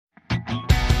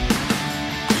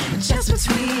Just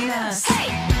between us.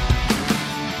 Hey!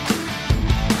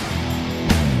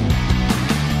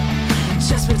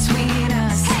 Just between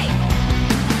us. Hey!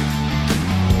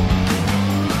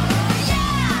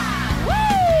 Yeah!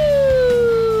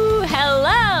 Woo!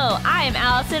 Hello, I'm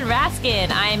Allison Raskin.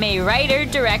 I'm a writer,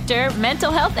 director,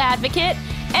 mental health advocate,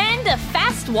 and a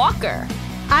fast walker.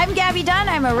 I'm Gabby Dunn.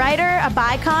 I'm a writer, a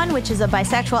bicon, which is a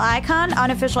bisexual icon,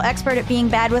 unofficial expert at being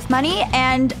bad with money,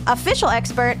 and official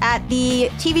expert at the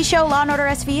TV show Law & Order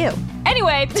SVU.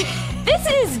 Anyway, this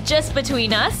is Just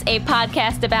Between Us, a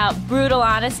podcast about brutal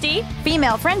honesty,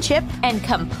 Female friendship, and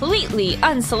completely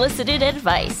unsolicited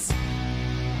advice.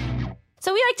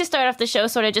 So we like to start off the show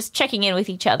sort of just checking in with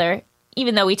each other,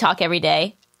 even though we talk every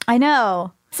day. I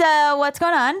know. So what's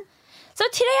going on? So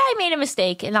today I made a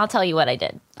mistake, and I'll tell you what I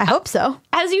did. I hope so.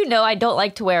 As you know, I don't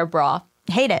like to wear a bra.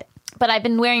 Hate it. But I've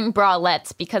been wearing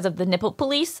bralettes because of the nipple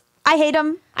police. I hate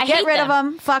them. I Get hate rid them. of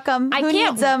them. Fuck them. Who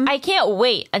needs them? I can't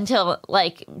wait until,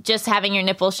 like, just having your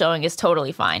nipples showing is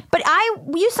totally fine. But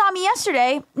you saw me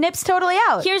yesterday. Nips totally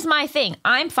out. Here's my thing.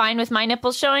 I'm fine with my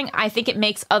nipples showing. I think it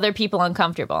makes other people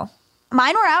uncomfortable.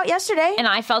 Mine were out yesterday. And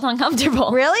I felt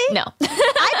uncomfortable. Really? No.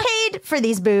 I paid for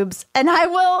these boobs, and I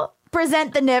will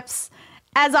present the nips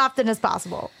as often as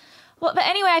possible. Well, but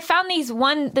anyway, I found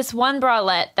this one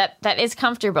bralette that is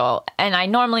comfortable, and I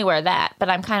normally wear that, but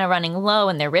I'm kind of running low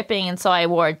and they're ripping, and so I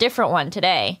wore a different one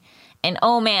today. And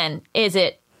oh man, is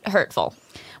it hurtful.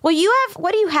 Well,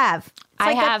 what do you have? It's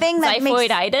I like have a thing that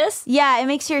xiphoiditis. Yeah, it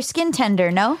makes your skin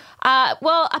tender, no?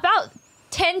 Well, about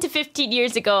 10 to 15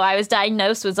 years ago, I was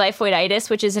diagnosed with xiphoiditis,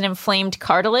 which is an inflamed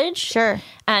cartilage. Sure.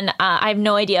 And I have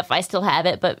no idea if I still have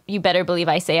it, but you better believe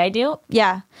I say I do.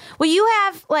 Yeah. Well, you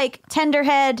have like tender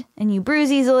head and you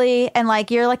bruise easily and like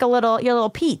you're like you're a little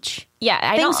peach.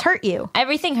 Yeah. Things hurt you.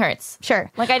 Everything hurts. Sure.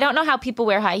 Like, I don't know how people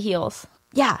wear high heels.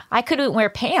 Yeah. I couldn't wear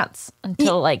pants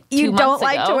until like 2 months ago. You don't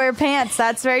like to wear pants.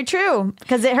 That's very true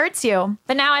because it hurts you.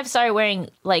 But now I've started wearing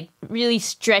like really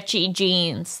stretchy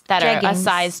jeans that are a Jeggings.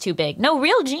 size too big. No,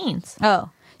 real jeans. Oh.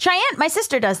 Cheyenne, my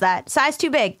sister does that. Size too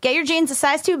big. Get your jeans a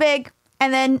size too big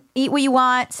and then eat what you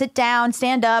want, sit down,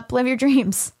 stand up, live your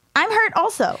dreams. I'm hurt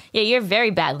also. Yeah, you're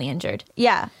very badly injured.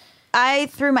 Yeah. I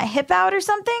threw my hip out or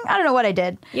something. I don't know what I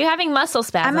did. You're having muscle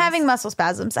spasms. I'm having muscle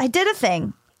spasms. I did a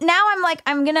thing. Now I'm like,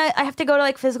 I have to go to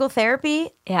like physical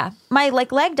therapy. Yeah. My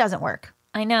like leg doesn't work.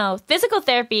 I know. Physical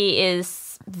therapy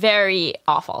is very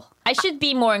awful. I should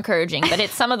be more encouraging, but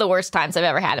it's some of the worst times I've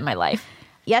ever had in my life.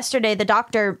 Yesterday, the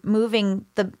doctor moving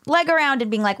the leg around and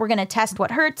being like, we're going to test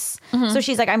what hurts. Mm-hmm. So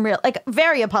she's like, I'm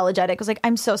very apologetic. I was like,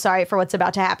 I'm so sorry for what's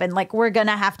about to happen. Like, we're going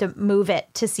to have to move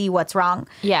it to see what's wrong.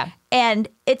 Yeah. And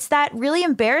it's that really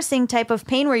embarrassing type of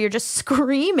pain where you're just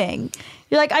screaming.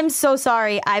 You're like, I'm so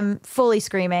sorry. I'm fully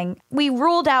screaming. We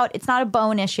ruled out it's not a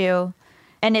bone issue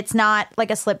and it's not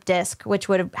like a slip disc, which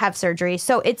would have surgery.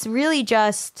 So it's really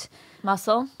just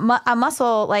muscle. A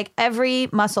muscle, like every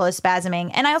muscle is spasming.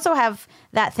 And I also have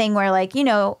that thing where like,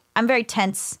 I'm very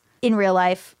tense in real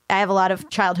life. I have a lot of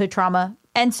childhood trauma.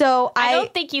 And so I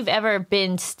don't think you've ever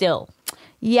been still.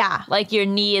 Yeah. Like your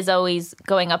knee is always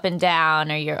going up and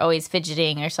down or you're always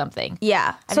fidgeting or something.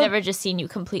 Yeah. I've never just seen you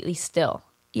completely still.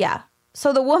 Yeah.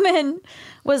 So the woman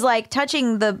was like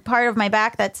touching the part of my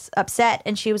back that's upset.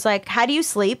 And she was like, how do you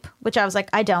sleep? Which I was like,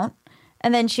 I don't.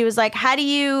 And then she was like, how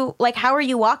are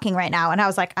you walking right now? And I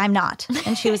was like, I'm not.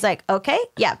 And she was like, okay,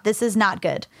 yeah, this is not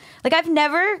good. Like I've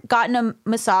never gotten a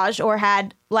massage or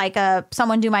had like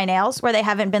someone do my nails where they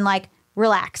haven't been like,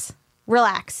 relax.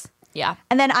 Yeah.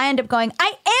 And then I end up going,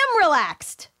 I am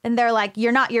relaxed. And they're like,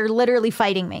 you're not, you're literally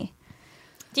fighting me.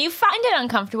 Do you find it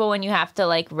uncomfortable when you have to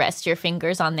like rest your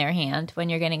fingers on their hand when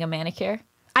you're getting a manicure?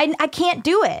 I can't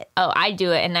do it. Oh, I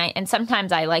do it. And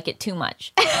sometimes I like it too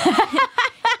much.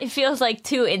 It feels like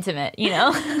too intimate,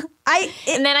 and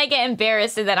then I get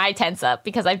embarrassed and then I tense up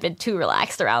because I've been too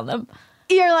relaxed around them.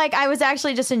 You're like, I was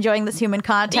actually just enjoying this human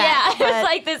contact. Yeah, it's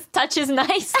like, this touch is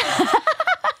nice.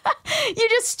 You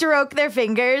just stroke their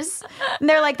fingers and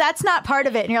they're like, that's not part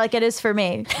of it. And you're like, it is for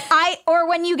me. Or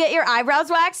when you get your eyebrows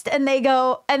waxed and they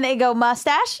go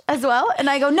mustache as well. And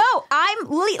I go, no,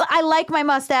 I like my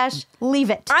mustache. Leave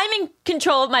it. I'm in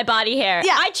control of my body hair.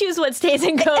 Yeah. I choose what stays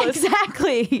and goes.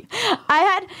 Exactly.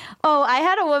 I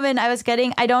had a woman I was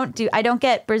getting, I don't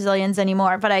get Brazilians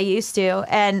anymore, but I used to.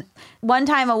 And one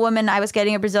time a woman, I was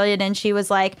getting a Brazilian and she was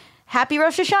like, Happy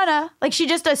Rosh Hashanah. Like she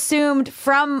just assumed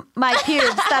from my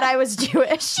pubes that I was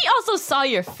Jewish. She also saw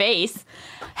your face.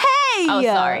 Hey! Oh,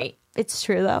 sorry. It's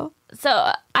true though.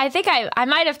 So I think I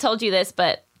might have told you this,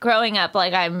 but growing up,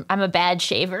 like I'm a bad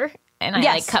shaver. And I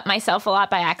like cut myself a lot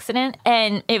by accident.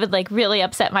 And it would like really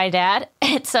upset my dad.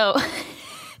 And so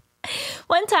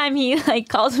one time he like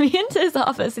calls me into his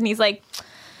office and he's like,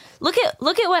 look at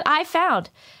what I found.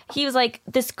 He was like,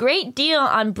 this great deal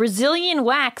on Brazilian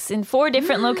wax in 4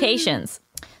 different locations.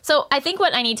 So I think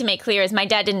what I need to make clear is my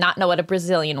dad did not know what a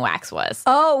Brazilian wax was.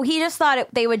 Oh, he just thought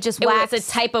they would just wax. It was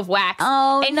a type of wax.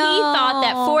 Oh, and no. he thought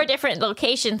that 4 different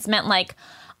locations meant like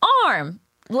arm,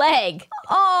 leg,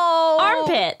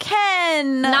 armpit.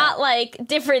 Ken. Not like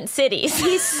different cities.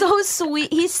 He's so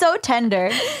sweet. He's so tender.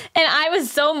 And I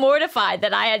was so mortified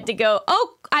that I had to go,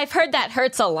 oh, I've heard that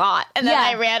hurts a lot. And then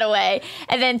I ran away.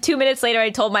 And then 2 minutes later,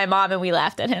 I told my mom and we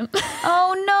laughed at him.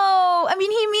 Oh, no. I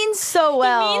mean, he means so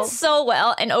well. He means so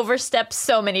well and oversteps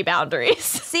so many boundaries.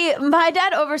 See, my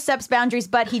dad oversteps boundaries,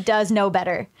 but he does know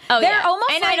better. Oh, They're yeah.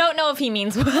 almost and like, I don't know if he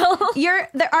means well.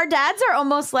 our dads are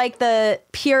almost like the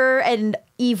pure and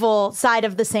evil side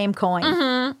of the same coin.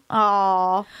 Mm-hmm.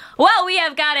 Aww. Well, we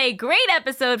have got a great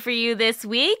episode for you this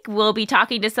week. We'll be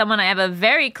talking to someone I have a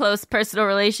very close personal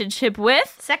relationship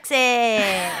with. Sexy.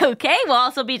 Okay, we'll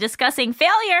also be discussing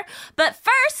failure. But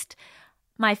first,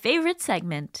 my favorite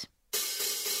segment.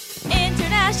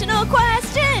 International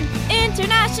question,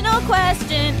 international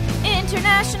question,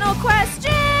 international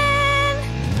question.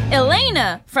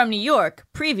 Elena from New York,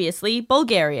 previously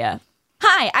Bulgaria.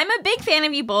 Hi, I'm a big fan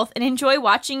of you both and enjoy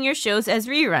watching your shows as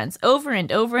reruns over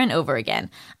and over and over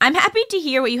again. I'm happy to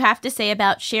hear what you have to say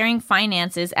about sharing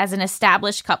finances as an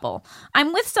established couple.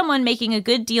 I'm with someone making a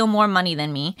good deal more money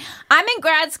than me. I'm in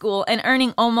grad school and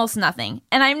earning almost nothing,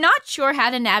 and I'm not sure how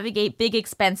to navigate big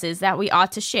expenses that we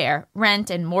ought to share,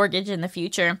 rent and mortgage in the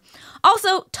future.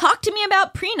 Also, talk to me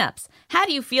about prenups. How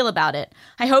do you feel about it?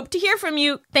 I hope to hear from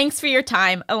you. Thanks for your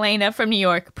time, Elena from New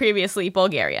York, previously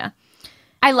Bulgaria.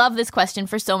 I love this question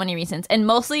for so many reasons, and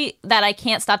mostly that I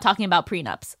can't stop talking about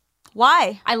prenups.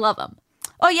 Why? I love them.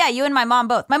 Oh, yeah, you and my mom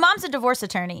both. My mom's a divorce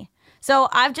attorney. So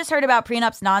I've just heard about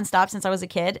prenups nonstop since I was a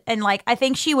kid. And, like, I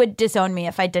think she would disown me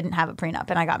if I didn't have a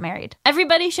prenup and I got married.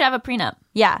 Everybody should have a prenup.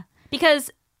 Yeah. Because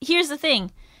here's the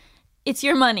thing. It's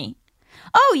your money.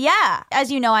 Oh, yeah.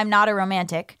 As you know, I'm not a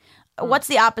romantic. What's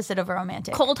the opposite of a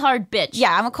romantic? Cold hard bitch.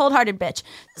 Yeah, I'm a cold-hearted bitch.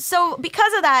 So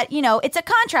because of that, you know, it's a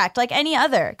contract like any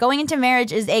other. Going into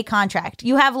marriage is a contract.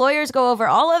 You have lawyers go over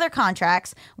all other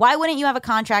contracts. Why wouldn't you have a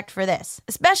contract for this?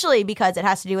 Especially because it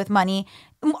has to do with money.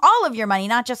 All of your money,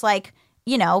 not just like,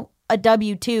 you know, a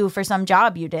W-2 for some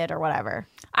job you did or whatever.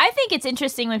 I think it's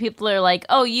interesting when people are like,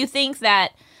 oh, you think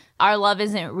that our love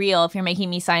isn't real if you're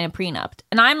making me sign a prenup.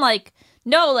 And I'm like,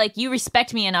 no, like, you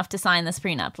respect me enough to sign this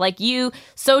prenup. Like, you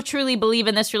so truly believe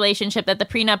in this relationship that the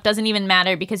prenup doesn't even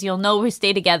matter because you'll know we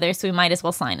stay together, so we might as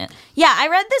well sign it. Yeah, I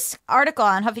read this article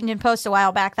on Huffington Post a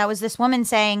while back that was this woman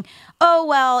saying, oh,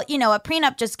 well, you know, a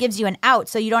prenup just gives you an out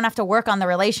so you don't have to work on the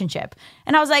relationship.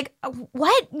 And I was like,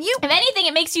 what? If anything,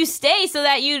 it makes you stay so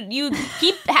that you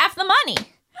keep half the money.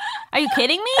 Are you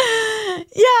kidding me?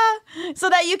 Yeah,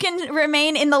 so that you can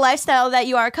remain in the lifestyle that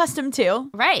you are accustomed to.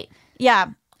 Right.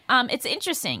 Yeah. It's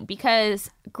interesting because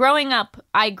growing up,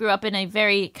 I grew up in a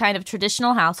very kind of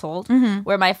traditional household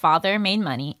where my father made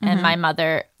money and my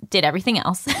mother did everything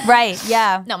else. Right,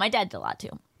 yeah. No, my dad did a lot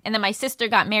too. And then my sister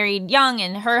got married young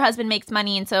and her husband makes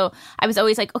money. And so I was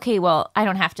always like, okay, well, I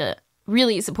don't have to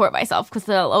really support myself because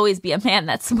there'll always be a man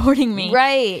that's supporting me.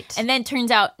 Right. And then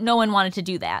turns out no one wanted to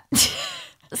do that.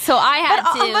 So I had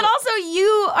to. But also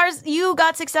you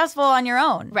got successful on your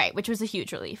own. Right, which was a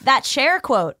huge relief. That Cher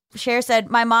quote. Cher said,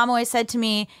 my mom always said to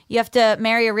me, you have to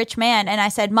marry a rich man. And I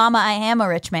said, Mama, I am a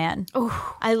rich man. Ooh.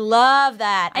 I love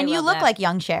that. And I you love look that. like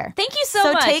young Cher. Thank you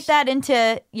so much. So take that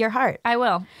into your heart. I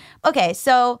will. Okay,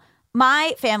 so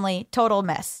my family, total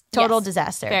mess. Total Yes,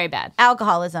 disaster. very bad.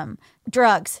 Alcoholism,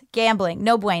 drugs, gambling,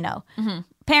 no bueno.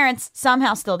 Parents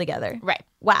somehow still together. Right.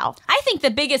 Wow. I think the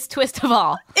biggest twist of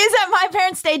all. Is that my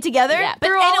parents stayed together? Yeah, but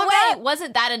in through all a of way, that?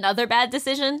 wasn't that another bad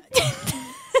decision?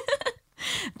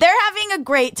 They're having a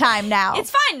great time now.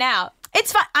 It's fine now.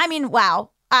 It's fine. I mean,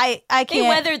 wow. I They can't.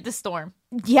 weathered the storm.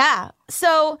 Yeah.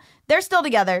 So they're still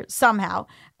together somehow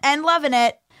and loving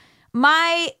it.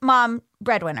 My mom,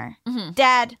 breadwinner.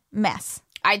 Dad, mess.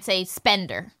 I'd say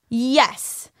spender.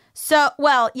 Yes. So,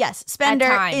 well, yes, spender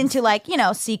times. into like, you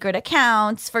know, secret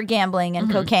accounts for gambling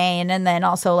and cocaine. And then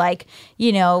also like,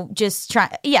 you know, just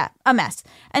a mess.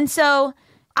 And so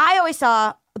I always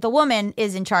saw the woman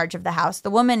is in charge of the house. The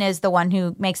woman is the one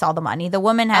who makes all the money. The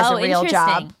woman has a real job.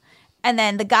 Interesting. And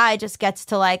then the guy just gets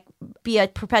to like be a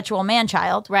perpetual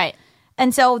man-child. Right.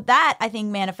 And so that I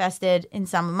think manifested in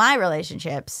some of my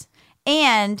relationships.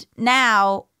 And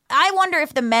now I wonder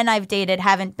if the men I've dated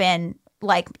haven't been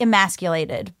like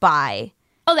emasculated by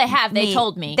Oh, they have. They me.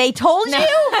 told me. They told No.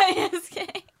 you? I'm just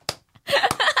kidding.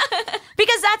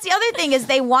 Because that's the other thing is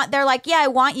they're like, yeah, I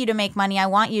want you to make money. I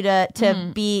want you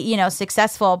to be, you know,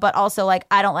 successful, but also like,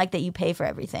 I don't like that you pay for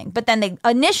everything. But then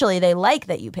they like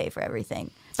that you pay for everything,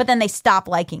 but then they stop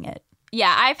liking it.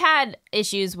 Yeah, I've had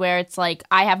issues where it's like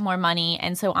I have more money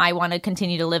and so I want to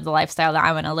continue to live the lifestyle that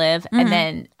I want to live. And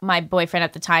then my boyfriend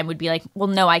at the time would be like, well,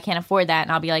 no, I can't afford that.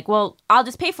 And I'll be like, well, I'll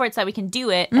just pay for it so that we can do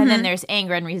it. And then there's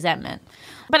anger and resentment.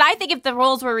 But I think if the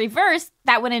roles were reversed,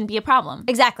 that wouldn't be a problem.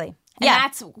 Exactly. And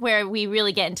that's where we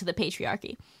really get into the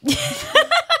patriarchy.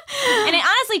 And it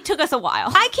honestly took us a while.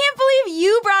 I can't believe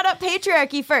you brought up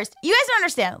patriarchy first. You guys don't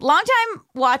understand. Longtime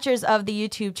watchers of the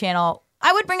YouTube channel,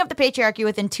 I would bring up the patriarchy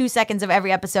within 2 seconds of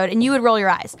every episode, and you would roll your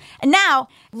eyes. And now,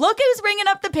 look who's bringing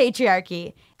up the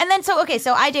patriarchy. And then, so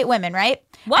I date women, right?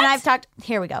 What? And I've talked,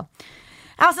 here we go.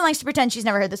 Allison likes to pretend she's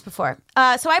never heard this before.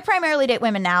 So I primarily date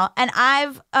women now, and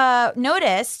I've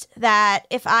noticed that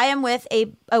if I am with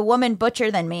a woman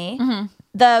butcher than me,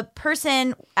 the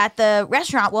person at the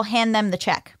restaurant will hand them the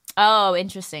check. Oh,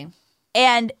 interesting.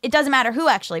 And it doesn't matter who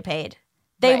actually paid.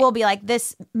 They Right. will be like,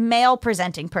 this male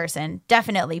presenting person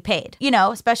definitely paid. You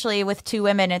know, especially with two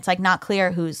women, it's like not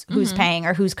clear who's paying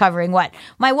or who's covering what.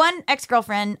 My one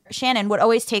ex-girlfriend, Shannon, would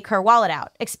always take her wallet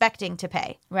out, expecting to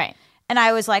pay. Right. And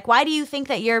I was like, why do you think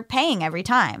that you're paying every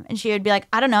time? And she would be like,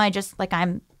 I don't know. I just like,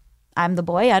 I'm the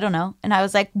boy. I don't know. And I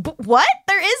was like, what?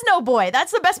 There is no boy.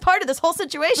 That's the best part of this whole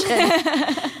situation.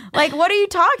 Like, what are you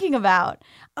talking about?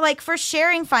 Like, for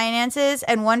sharing finances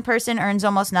and one person earns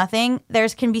almost nothing, there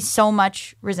can be so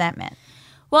much resentment.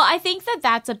 Well, I think that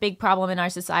that's a big problem in our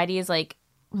society is like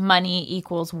money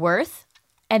equals worth.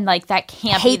 And like that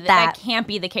can't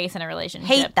be the case in a relationship.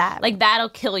 Hate that. Like that'll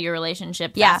kill your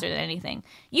relationship faster than anything.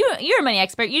 You're a money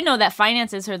expert. You know that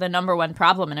finances are the number one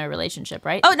problem in a relationship,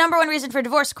 right? Oh, number one reason for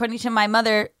divorce, according to my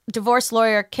mother, divorce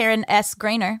lawyer Karen S.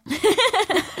 Grainer.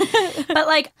 But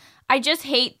like I just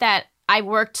hate that I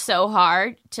worked so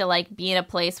hard to like be in a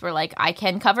place where like I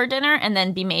can cover dinner and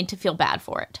then be made to feel bad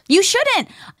for it. You shouldn't.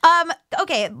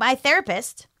 Okay, my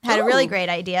therapist had a really Ooh. great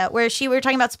idea where we were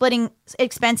talking about splitting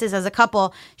expenses as a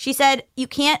couple. She said you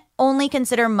can't only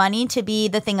consider money to be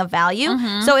the thing of value.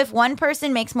 So if one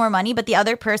person makes more money, but the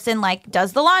other person like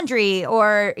does the laundry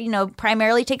or, you know,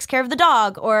 primarily takes care of the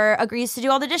dog or agrees to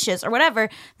do all the dishes or whatever,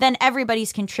 then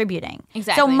everybody's contributing.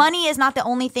 Exactly. So money is not the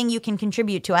only thing you can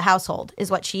contribute to a household,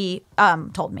 is what she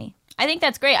told me. I think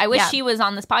that's great. I wish Yeah. she was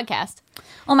on this podcast.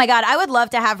 Oh my God, I would love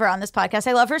to have her on this podcast.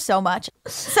 I love her so much.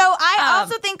 So I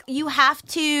also think you have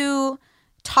to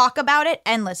talk about it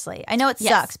endlessly. I know it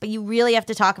sucks, but you really have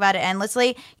to talk about it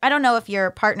endlessly. I don't know if your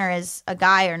partner is a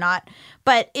guy or not,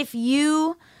 but if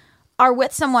you are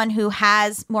with someone who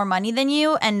has more money than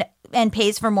you and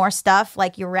pays for more stuff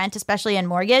like your rent, especially and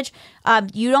mortgage,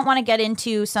 you don't want to get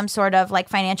into some sort of like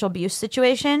financial abuse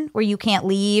situation where you can't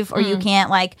leave or you can't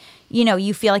like, you know,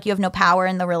 you feel like you have no power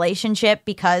in the relationship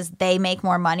because they make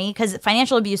more money, because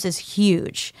financial abuse is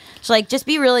huge. So like just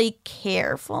be really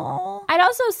careful. I'd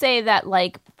also say that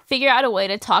like figure out a way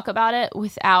to talk about it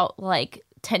without like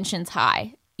tensions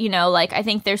high. You know, like I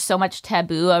think there's so much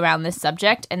taboo around this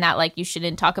subject and that like you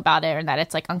shouldn't talk about it or that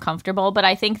it's like uncomfortable. But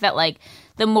I think that like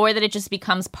the more that it just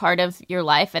becomes part of your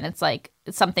life and it's like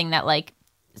it's something that like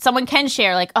someone can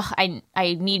share, like, oh, I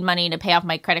need money to pay off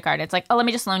my credit card. It's like, oh, let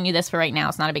me just loan you this for right now.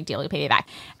 It's not a big deal to pay me back.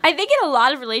 I think in a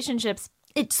lot of relationships,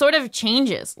 it sort of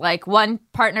changes. Like one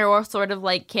partner will sort of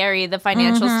like carry the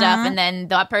financial stuff and then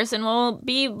that person will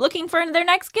be looking for their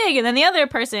next gig and then the other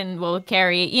person will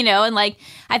carry, you know, and like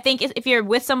I think if you're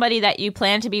with somebody that you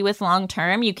plan to be with long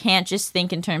term, you can't just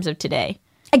think in terms of today.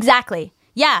 Exactly.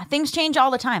 Yeah, things change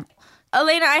all the time.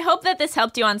 Elena, I hope that this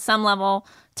helped you on some level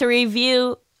to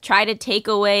review, try to take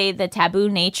away the taboo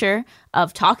nature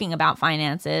of talking about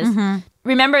finances.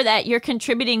 Remember that you're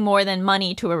contributing more than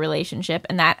money to a relationship,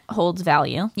 and that holds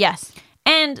value. Yes.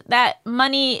 And that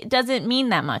money doesn't mean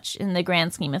that much in the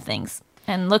grand scheme of things.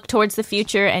 And look towards the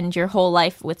future and your whole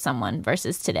life with someone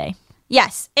versus today.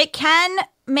 Yes, it can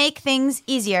make things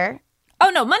easier. Oh,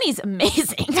 no, money's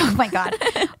amazing. Oh, my God.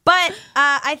 But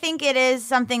I think it is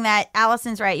something that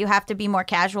Allison's right. You have to be more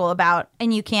casual about,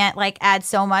 and you can't like add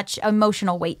so much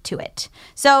emotional weight to it.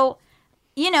 So,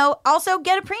 you know, also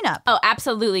get a prenup. Oh,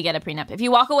 absolutely get a prenup. If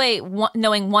you walk away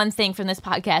knowing one thing from this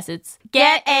podcast, it's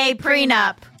Get a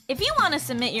prenup. If you want to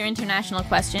submit your international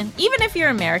question, even if you're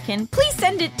American, please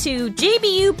send it to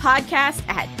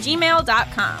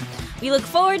jbupodcast@gmail.com. We look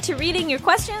forward to reading your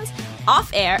questions off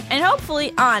air and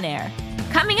hopefully on air.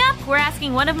 Coming up, we're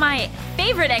asking one of my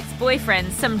favorite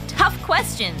ex-boyfriends some tough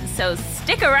questions, so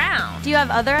stick around. Do you have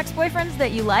other ex-boyfriends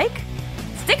that you like?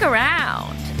 Stick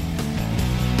around.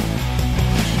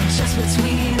 Just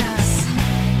between us.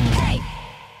 Hey.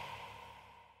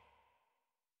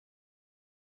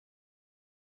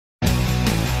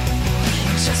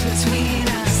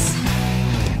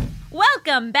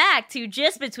 Welcome back to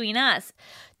Just Between Us.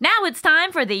 Now it's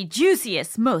time for the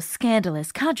juiciest, most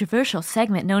scandalous, controversial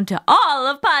segment known to all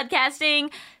of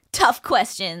podcasting, Tough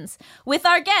Questions, with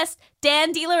our guest,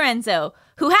 Dan DiLorenzo,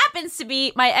 who happens to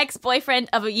be my ex-boyfriend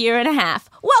of a year and a half.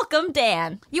 Welcome,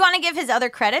 Dan. You want to give his other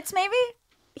credits, maybe?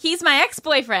 He's my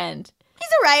ex-boyfriend. He's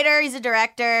a writer. He's a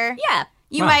director. Yeah.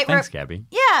 You Wow, might. thanks, Gabby.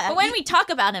 Yeah. But when we talk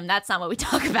about him, that's not what we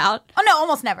talk about. Oh no,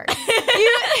 almost never.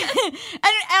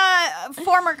 And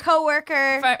former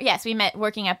coworker. Yes, we met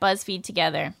working at BuzzFeed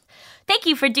together. Thank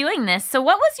you for doing this. So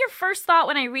what was your first thought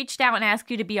when I reached out and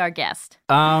asked you to be our guest?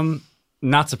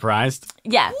 Not surprised.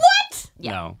 Yeah. What?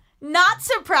 No. Not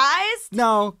surprised?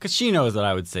 No, because she knows that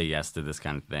I would say yes to this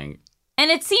kind of thing. And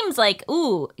it seems like,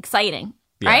 ooh, exciting,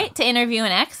 Yeah. right? To interview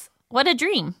an ex. What a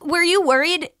dream. Were you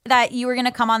worried that you were going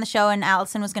to come on the show and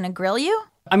Allison was going to grill you?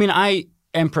 I mean, I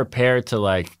am prepared to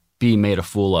like be made a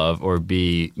fool of or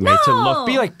be made to look,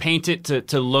 be like painted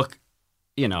to look,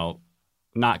 you know,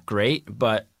 not great.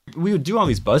 But we would do all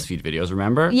these BuzzFeed videos,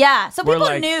 remember? Yeah. So Where, people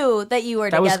like, knew that you were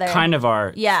That together. was kind of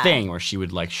our Yeah. thing where she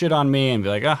would like shit on me and be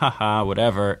like, ah, ha, ha,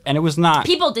 whatever. And it was not.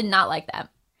 People did not like that.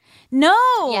 No.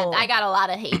 Yeah, I got a lot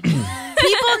of hate.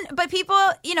 People,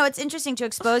 you know, it's interesting to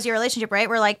expose your relationship, right?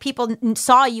 Where like people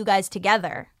saw you guys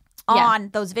together on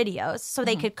those videos so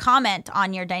they could comment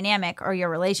on your dynamic or your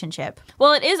relationship.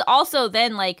 Well, it is also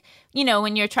then like, you know,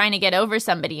 when you're trying to get over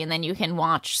somebody and then you can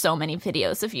watch so many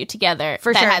videos of you together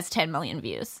For that sure. has 10 million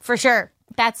views. For sure.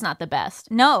 That's not the best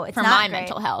No, it's for not my great.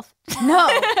 mental health. No,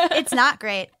 it's not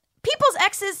great. People's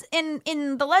exes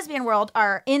in the lesbian world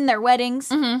are in their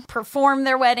weddings, perform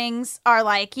their weddings, are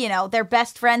like, you know, they're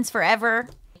best friends forever.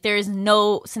 There is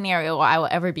no scenario where I will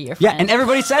ever be your Yeah, friend. and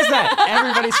everybody says that.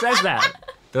 Everybody says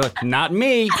that. They're like, not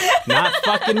me. Not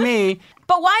fucking me.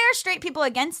 But why are straight people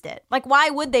against it? Like, why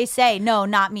would they say, no,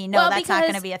 not me? No, Well, that's not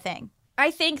because- going to be a thing.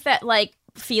 I think that like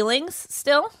feelings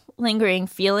still, lingering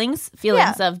feelings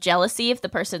Yeah. of jealousy if the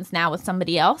person's now with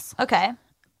somebody else, Okay.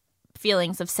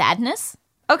 feelings of sadness,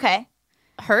 Okay.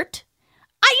 hurt.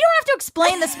 You don't have to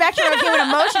explain the spectrum of human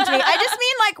emotion to me. I just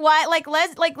mean like why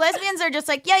like lesbians are just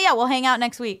like, yeah, we'll hang out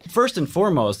next week. First and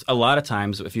foremost, a lot of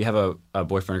times if you have a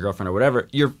boyfriend or girlfriend or whatever,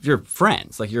 you're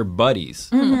friends, like you're buddies,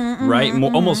 right?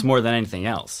 Almost more than anything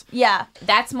else. Yeah.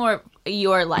 That's more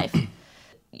your life.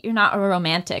 You're not a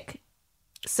romantic.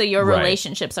 So your Right.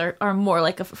 relationships are more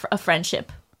like a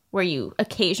friendship where you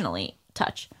occasionally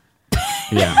touch.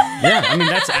 Yeah. Yeah, I mean,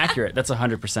 that's accurate. That's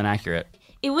 100% accurate.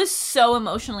 It was so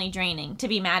emotionally draining to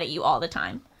be mad at you all the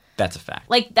time. That's a fact.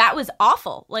 Like, that was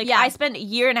awful. Like, Yeah. I spent a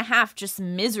year and a half just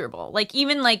miserable. Like,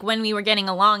 even, like, when we were getting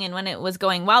along and when it was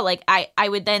going well, like, I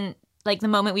would then, like, the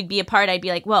moment we'd be apart, I'd be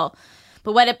like, well,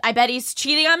 but what if, I bet he's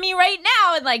cheating on me right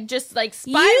now, and, like, just, like,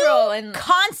 spiral. You And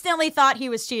constantly thought he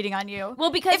was cheating on you.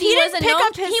 well, because if he was didn't a pick known,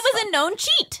 up his he was a known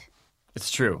cheat. It's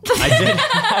true. I did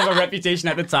have a reputation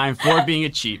at the time for being a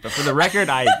cheat, but for the record,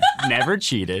 I never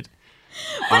cheated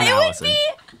on Allison.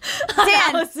 Dan,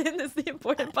 Allison is the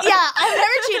important part. yeah, I've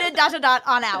never cheated ...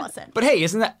 on Allison. But hey,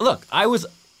 isn't that... Look, I was...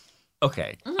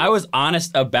 Okay, I was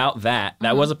honest about that.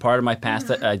 That was a part of my past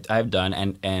that I've done,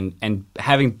 and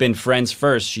having been friends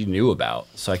first, she knew about.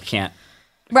 So I can't...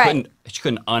 Right. She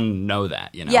couldn't unknow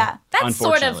that, you know? Yeah. That's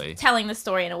sort Unfortunately. of telling the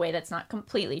story in a way that's not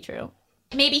completely true.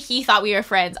 Maybe he thought we were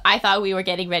friends. I thought we were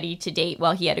getting ready to date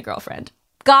while he had a girlfriend.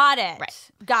 Got it.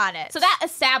 Right. Got it. So that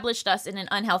established us in an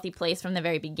unhealthy place from the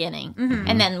very beginning.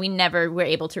 And then we never were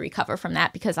able to recover from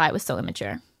that because I was so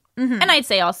immature. And I'd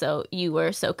say also you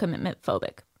were so commitment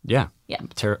phobic. Yeah. Yeah.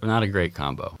 Not a great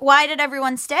combo. Why did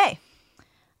everyone stay?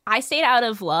 I stayed out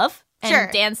of love, and Sure.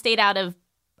 Dan stayed out of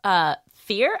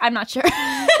fear. I'm not sure.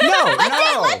 No.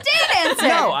 Dan answer.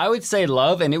 No, I would say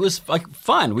love, and it was like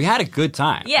fun. We had a good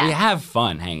time. Yeah. We have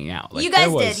fun hanging out. Like, You guys there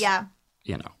was, did, yeah.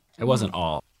 You know, it wasn't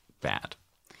all bad.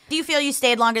 Do you feel you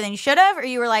stayed longer than you should have, or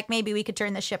you were like, maybe we could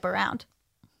turn the ship around?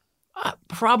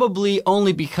 Probably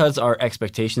only because our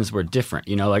expectations were different.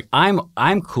 You know, like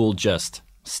I'm cool just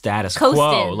status quo,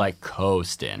 Coastin'. like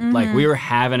coasting. Like we were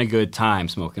having a good time,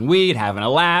 smoking weed, having a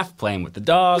laugh, playing with the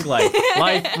dog. Like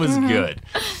life was good.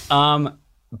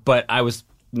 But I was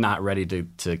not ready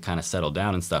to kind of settle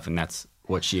down and stuff, and that's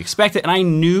what she expected. And I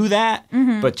knew that,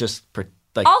 but just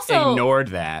Also- ignored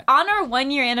that. On our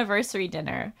 1-year anniversary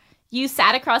dinner, you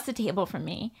sat across the table from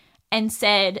me and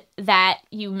said that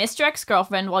you missed your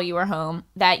ex-girlfriend while you were home,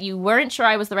 that you weren't sure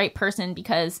I was the right person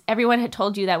because everyone had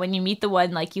told you that when you meet the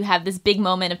one, like, you have this big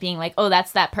moment of being like, oh,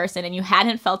 that's that person, and you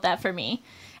hadn't felt that for me.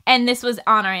 And this was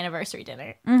on our anniversary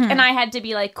dinner. And I had to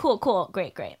be like, cool,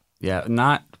 great. Yeah,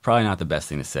 probably not the best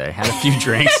thing to say. Had a few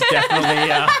drinks,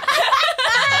 definitely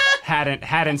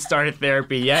hadn't started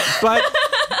therapy yet, but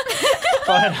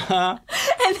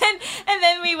And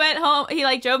then we went home. He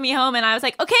like drove me home, and I was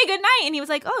like, "Okay, good night." And he was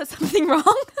like, "Oh, is something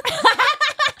wrong?"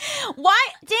 Why,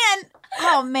 Dan?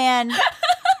 Oh man.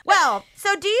 Well,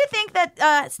 so do you think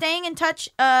that staying in touch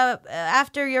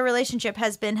after your relationship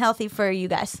has been healthy for you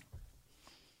guys?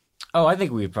 Oh, I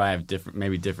think we probably have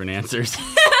different answers.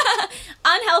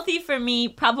 Unhealthy for me,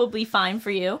 probably fine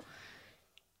for you.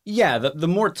 Yeah, the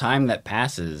more time that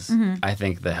passes, I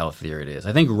think the healthier it is.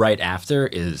 I think right after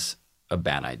is a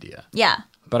bad idea. Yeah.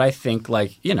 But I think,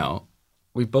 like,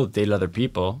 we both dated other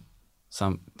people.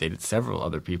 Some dated several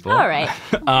other people. All right.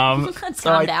 Let's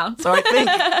calm down. So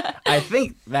I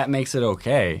think that makes it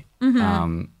okay.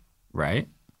 Right?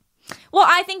 Well,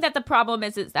 I think that the problem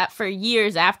is that for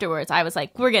years afterwards, I was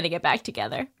like, we're going to get back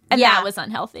together. And that was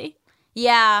unhealthy.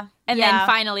 Yeah. And then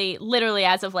finally, literally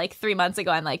as of like 3 months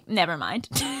ago, I'm like, never mind.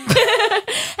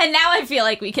 And now I feel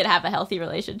like we could have a healthy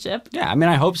relationship. Yeah, I mean,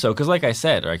 I hope so. Because like I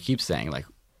said, or I keep saying, like,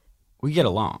 we get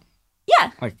along.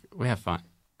 Yeah. Like, we have fun.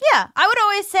 Yeah. I would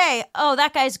always say, oh,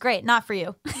 that guy's great. Not for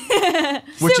you.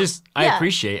 Which is, I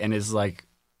appreciate and is like,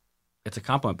 it's a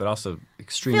compliment, but also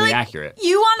extremely like accurate.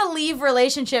 You want to leave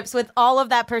relationships with all of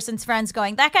that person's friends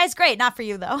going, that guy's great. Not for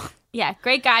you, though. Yeah.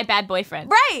 Great guy, bad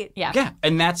boyfriend. Right. Yeah. Yeah.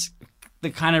 And that's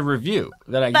the kind of review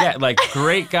that I get. Like,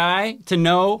 great guy to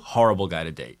know, horrible guy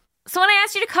to date. So when I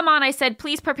asked you to come on, I said,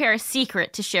 please prepare a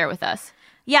secret to share with us.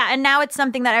 Yeah. And now it's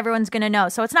something that everyone's going to know.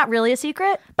 So it's not really a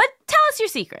secret. But tell us your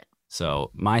secret. So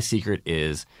my secret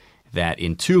is that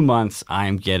in 2 months,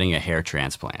 I'm getting a hair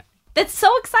transplant. That's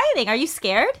so exciting. Are you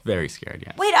scared? Very scared,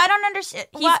 yes. Wait, I don't understand.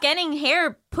 He's getting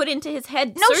hair put into his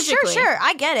head No, surgically. sure.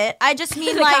 I get it. I just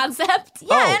mean The like concept?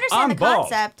 Yeah, I understand I'm the bald.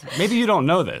 concept. Maybe you don't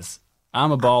know this.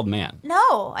 I'm a bald man.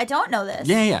 No, I don't know this.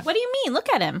 Yeah. What do you mean? Look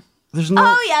at him. There's no.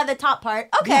 Oh yeah, the top part.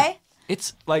 Okay. Yeah.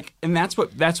 It's like, and that's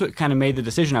what kind of made the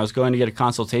decision. I was going to get a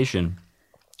consultation,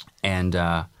 and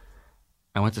I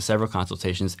went to several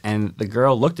consultations, and the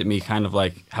girl looked at me kind of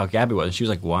like how Gabby was, and she was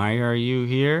like, "Why are you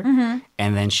here?"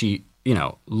 And then she,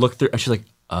 looked through, and she's like,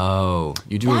 "Oh,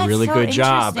 you do a That's really so good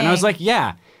job." And I was interesting. like,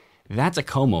 "Yeah, that's a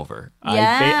comb over. I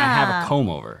have a comb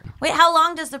over." Wait, how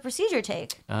long does the procedure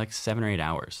take? Like 7 or 8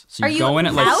 hours. So Are you you go in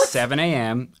at like out? 7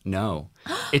 a.m. No.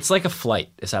 It's like a flight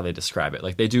is how they describe it.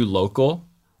 Like they do local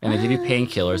and they give you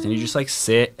painkillers and you just like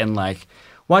sit and like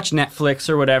watch Netflix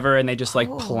or whatever and they just like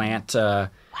plant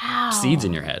seeds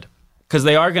in your head. Because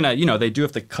they are going to, they do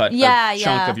have to cut a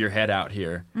chunk of your head out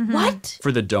here What?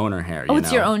 for the donor hair. Oh,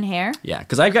 it's your own hair? Yeah,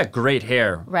 because I've got great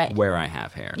hair Right. where I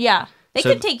have hair. Yeah. They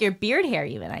So- could take your beard hair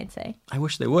even, I'd say. I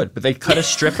wish they would, but they cut a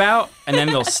strip out and then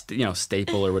they'll,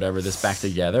 staple or whatever this back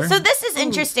together. So this is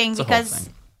interesting a whole because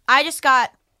thing. I just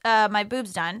got my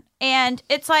boobs done, and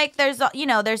it's like there's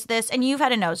this, and you've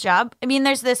had a nose job. I mean,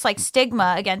 there's this like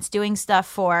stigma against doing stuff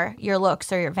for your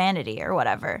looks or your vanity or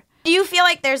whatever. Do you feel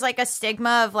like there's like a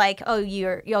stigma of like, oh,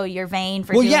 you're vain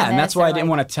for doing this? Well, yeah, and that's why or, I didn't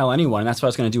want to tell anyone. And that's why I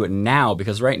was going to do it now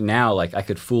because right now, like, I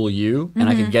could fool you and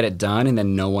I could get it done, and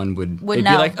then no one would they'd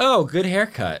know. be like, "Oh, good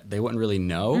haircut." They wouldn't really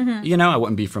know. I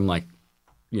wouldn't be from like,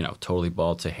 totally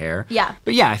bald to hair. Yeah.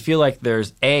 But yeah, I feel like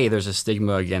there's a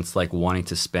stigma against like wanting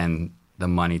to spend the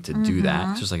money to do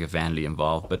that. It's just like a vanity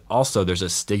involved. But also, there's a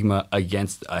stigma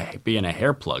against being a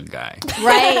hair plug guy.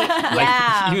 right? Like,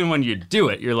 Yeah. even when you do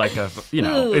it, you're like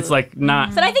it's like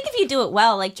not. But I think if you do it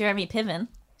well, like Jeremy Piven.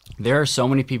 There are so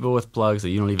many people with plugs that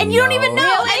you don't even know. And you don't even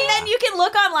know. And then you can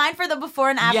look online for the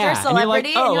before and after Yeah, celebrity.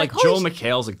 and you're like, oh, and like holy Joel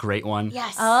McHale's a great one.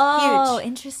 Yes. Oh, Huge.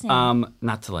 interesting.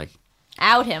 Not to like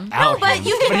Out him. out but him,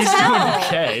 you can but he's tell. doing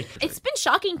okay. It's been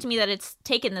shocking to me that it's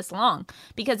taken this long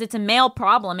because it's a male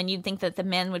problem and you'd think that the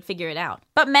men would figure it out.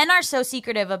 But men are so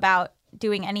secretive about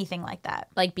doing anything like that.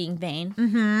 Like being vain.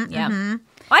 Mm-hmm. Yeah. Mm-hmm.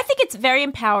 I think it's very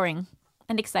empowering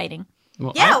and exciting.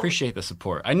 Well, Yeah. I appreciate the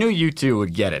support. I knew you two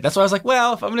would get it. That's why I was like,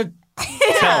 well, if I'm gonna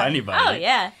tell anybody, Oh,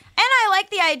 yeah. And I like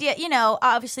the idea,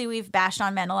 obviously we've bashed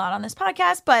on men a lot on this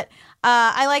podcast, but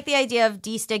I like the idea of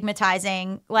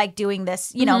destigmatizing, like doing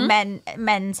this,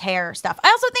 men's hair stuff. I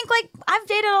also think like I've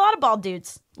dated a lot of bald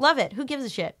dudes. Love it. Who gives a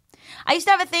shit? I used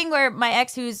to have a thing where my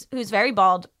ex, who's very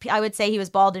bald, I would say he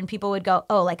was bald, and people would go,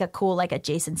 "Oh, like a cool, like a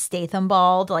Jason Statham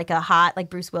bald, like a hot,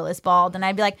 like Bruce Willis bald," and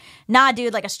I'd be like, "Nah,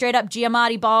 dude, like a straight up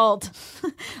Giamatti bald,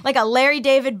 like a Larry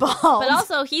David bald." But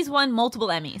also, he's won multiple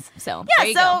Emmys. So, there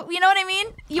you so go. you know what I mean?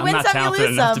 You I'm win not some, you talented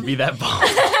lose enough some. to be that bald.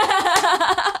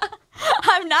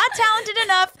 I'm not talented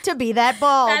enough to be that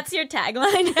bald. That's your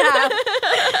tagline.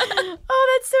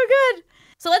 Oh, that's so good.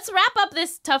 So let's wrap up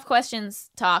this tough questions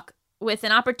talk with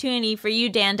an opportunity for you,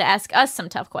 Dan, to ask us some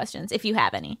tough questions, if you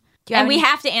have any. Do you have And we any?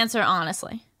 have to answer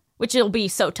honestly, which will be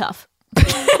so tough.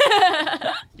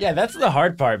 Yeah, that's the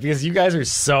hard part because you guys are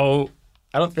so.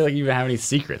 I don't feel like you even have any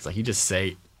secrets. Like you just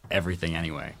say everything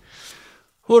anyway.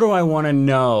 What do I want to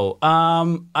know?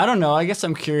 I don't know. I guess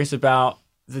I'm curious about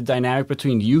the dynamic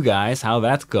between you guys, how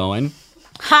that's going.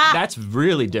 Ha! That's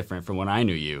really different from when I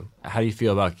knew you. How do you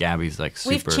feel about Gabby's like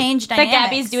super? We've changed That dynamics.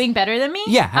 Gabby's doing better than me?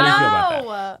 Yeah, how do you feel about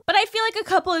that? But I feel like a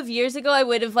couple of years ago I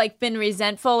would have like been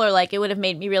resentful or like it would have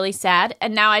made me really sad.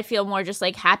 And now I feel more just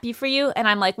like happy for you. And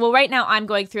I'm like, well, right now I'm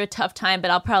going through a tough time,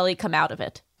 but I'll probably come out of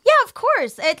it. Yeah, of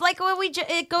course. It like when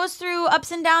it goes through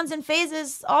ups and downs and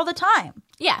phases all the time.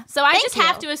 Yeah. So I Thank just you.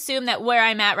 have to assume that where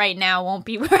I'm at right now won't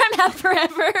be where I'm at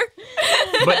forever.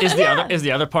 But is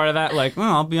the other part of that like,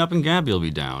 well, I'll be up and Gabby will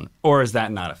be down, or is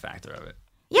that not a factor of it?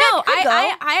 Yeah, No, it could go.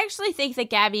 I actually think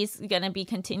that Gabby's going to be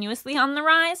continuously on the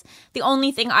rise. The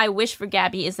only thing I wish for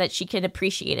Gabby is that she can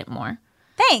appreciate it more.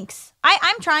 Thanks.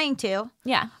 I'm trying to.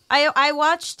 Yeah. I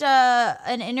watched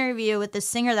an interview with this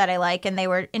singer that I like, and they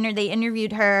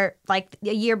interviewed her like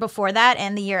a year before that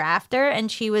and the year after,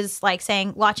 and she was like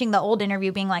watching the old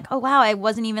interview, being like, "Oh wow, I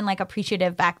wasn't even like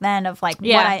appreciative back then of like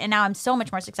Yeah. and now I'm so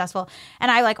much more successful." And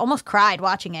I like almost cried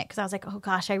watching it because I was like, "Oh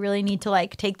gosh, I really need to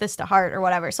like take this to heart or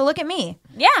whatever." So look at me.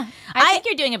 Yeah. I think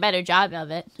you're doing a better job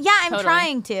of it. Yeah, I'm Totally.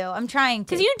 trying to. I'm trying to.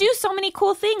 Because you do so many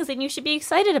cool things and you should be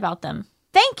excited about them.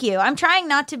 Thank you. I'm trying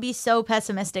not to be so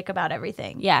pessimistic about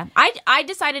everything. Yeah. I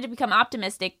decided to become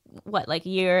optimistic, like 2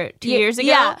 years ago?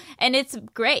 yeah. And it's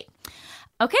great.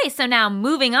 Okay, so now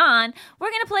moving on,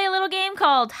 we're going to play a little game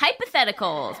called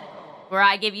Hypotheticals, where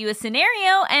I give you a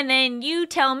scenario and then you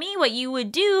tell me what you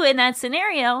would do in that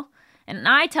scenario, and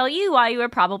I tell you why you were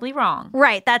probably wrong.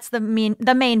 Right. That's the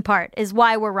main part is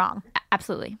why we're wrong.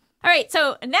 Absolutely. All right,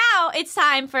 so now it's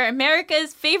time for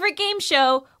America's favorite game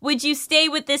show, Would You Stay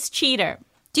With This Cheater?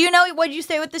 Do you know what you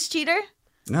say with this cheater?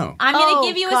 No. I'm going Oh, to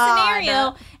give you God. a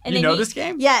scenario. And You then know this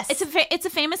game? Yes. It's a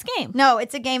famous game. No,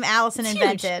 it's a game Allison It's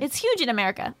invented. huge. It's huge in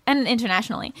America and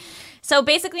internationally. So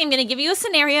basically, I'm going to give you a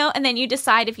scenario, and then you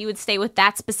decide if you would stay with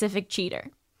that specific cheater.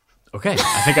 Okay,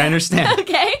 I think I understand.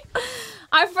 Okay?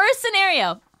 Our first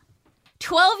scenario.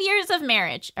 12 years of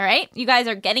marriage, all right? You guys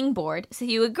are getting bored, so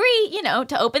you agree,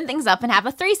 to open things up and have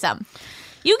a threesome.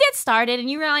 You get started and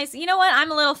you realize, you know what,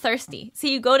 I'm a little thirsty. So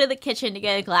you go to the kitchen to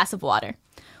get a glass of water.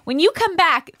 When you come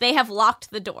back, they have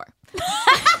locked the door.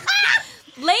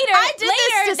 Later, I did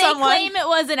this to they someone. claim it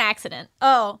was an accident.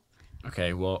 Oh.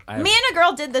 Okay, well, Me and a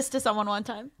girl did this to someone one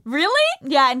time. Really?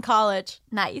 Yeah, in college.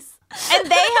 Nice. And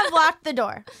they have locked the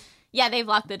door. Yeah, they've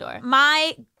locked the door.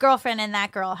 My girlfriend and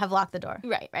that girl have locked the door.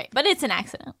 Right. But it's an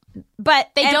accident.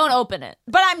 But They don't open it.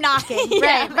 But I'm knocking.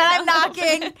 Yeah, right. But I'm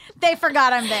knocking. They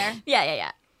forgot I'm there.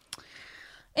 Yeah.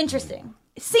 Interesting.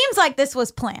 It seems like this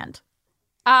was planned.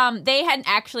 They had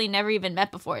actually never even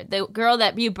met before. The girl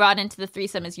that you brought into the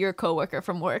threesome is your coworker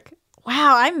from work.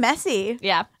 Wow, I'm messy.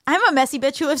 Yeah. I'm a messy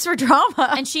bitch who lives for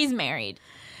drama. And she's married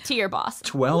to your boss.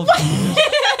 12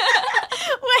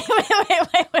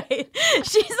 Wait.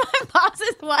 She's my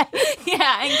boss's wife.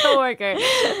 Yeah, and coworker.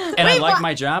 And I like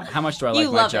my job? How much do I like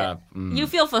You my love job? it. You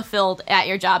feel fulfilled at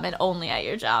your job and only at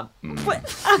your job.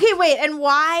 Okay, wait. And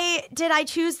why did I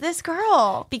choose this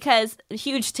girl? Because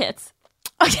huge tits.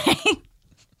 Okay.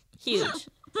 Huge.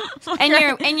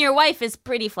 And your wife is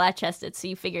pretty flat chested, so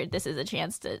you figured this is a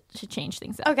chance to change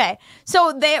things up. Okay.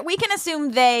 So we can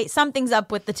assume something's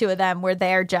up with the two of them where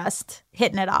they're just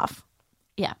hitting it off.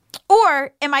 Yeah.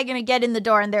 Or am I going to get in the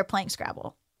door and they're playing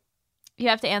Scrabble? You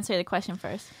have to answer the question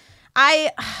first.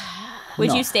 Would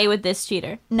Would you stay with this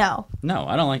cheater? No. No,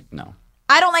 I don't like, no.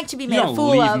 I don't like to be made You a don't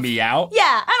fool leave of. me out. Yeah,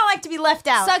 I don't like to be left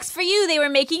out. Sucks for you. They were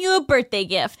making you a birthday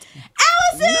gift.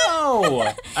 Allison!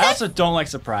 No. I also don't like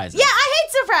surprises. Yeah, I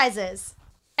hate surprises.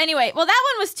 Anyway, well, that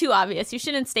one was too obvious. You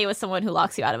shouldn't stay with someone who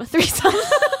locks you out of a threesome.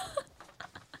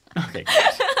 Okay.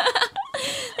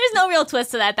 There's no real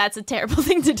twist to that. That's a terrible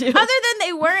thing to do. Other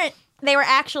than they were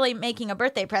actually making a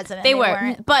birthday present. And They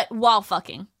weren't. were, but while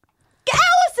fucking.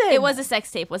 Allison! It was a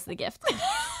sex tape was the gift.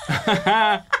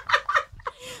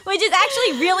 Which is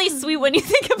actually really sweet when you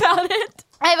think about it.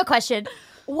 I have a question.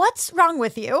 What's wrong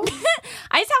with you?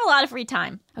 I just have a lot of free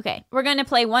time. Okay, we're going to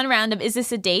play one round of Is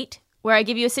This a Date? Where I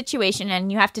give you a situation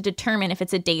and you have to determine if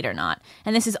it's a date or not.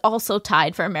 And this is also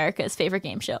tied for America's favorite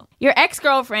game show. Your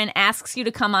ex-girlfriend asks you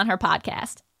to come on her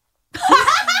podcast.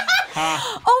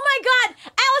 Oh my God.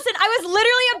 Allison, I was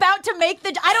literally about about to make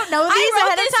the. I don't know these I ahead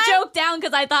wrote of this time. joke down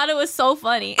because I thought it was so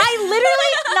funny. I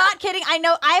literally, not kidding. I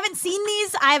know I haven't seen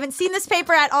these. I haven't seen this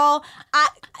paper at all.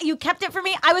 You kept it for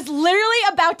me. I was literally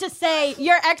about to say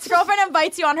your ex-girlfriend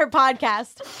invites you on her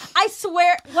podcast. I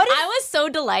swear. What if I was so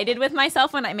delighted with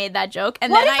myself when I made that joke,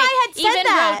 and What then if I had said even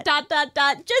that?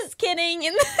 wrote ... Just kidding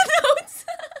in the notes.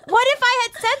 What if I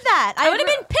had said that? I would have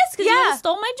been pissed because you would have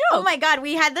stole my joke. Oh my god,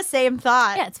 we had the same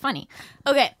thought. Yeah, it's funny.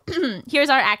 Okay, here's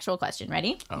our actual question.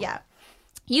 Ready? Yeah.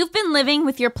 You've been living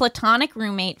with your platonic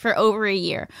roommate for over a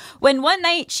year when one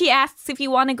night she asks if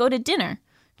you want to go to dinner.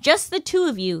 Just the two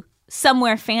of you,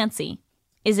 somewhere fancy.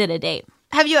 Is it a date?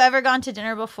 Have you ever gone to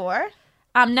dinner before?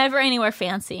 Never anywhere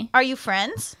fancy. Are you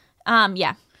friends?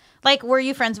 Yeah. Like, were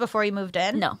you friends before you moved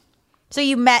in? No. So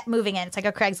you met moving in. It's like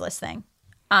a Craigslist thing.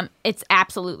 It's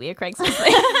absolutely a Craigslist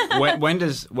thing.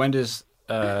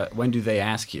 When do they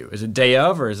ask you? Is it day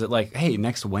of, or is it like, hey,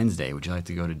 next Wednesday, would you like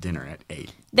to go to dinner at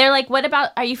 8? They're like, what about,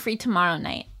 are you free tomorrow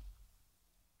night?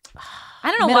 I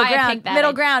don't know Middle why I ground, picked that.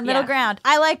 middle ground, middle Yeah. ground.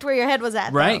 I liked where your head was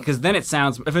at. Right? though. Because then it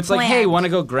sounds, if it's like, hey, Planned. want to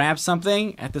go grab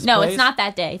something at this No, place? it's not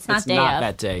that day. It's not It's day not of.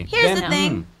 that day. Here's Then- the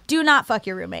thing: do not fuck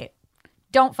your roommate.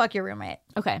 Don't fuck your roommate.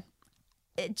 Okay.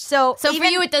 So So even,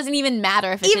 for you, it doesn't even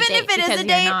matter if it's even a date if it is because a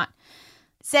you're date- not.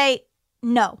 say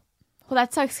no. Well,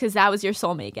 that sucks because that was your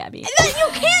soulmate, Gabby. You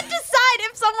can't decide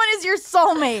if someone is your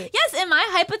soulmate. Yes, in my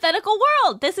hypothetical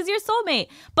world, this is your soulmate.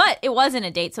 But it wasn't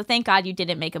a date, so thank God you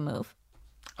didn't make a move.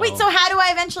 Wait, so how do I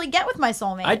eventually get with my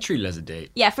soulmate? I treat it as a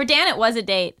date. Yeah, for Dan, it was a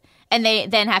date, and they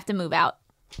then have to move out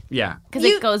Yeah. because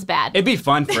You- it goes bad. It'd be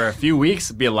fun for a few weeks.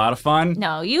 It'd be a lot of fun.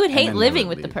 No, you would And hate then living never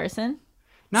with the leave. person.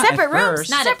 Not Separate at rooms. First.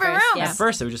 Not Separate at first, rooms. yeah. At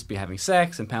first, it would just be having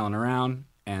sex and palling around,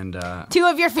 and Two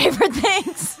of your favorite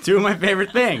things. two of my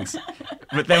favorite things.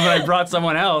 But then when I brought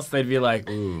someone else, they'd be like,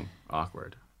 ooh,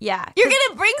 awkward. Yeah. You're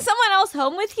gonna bring someone else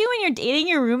home with you, and you're dating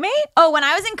your roommate? Oh, when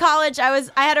I was in college, I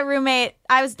had a roommate.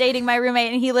 I was dating my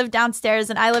roommate, and he lived downstairs,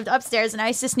 and I lived upstairs, and I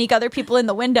used to sneak other people in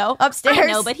the window upstairs. I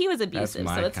know, but he was That's abusive,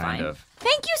 my so it's kind fine. of.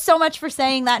 Thank you so much for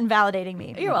saying that and validating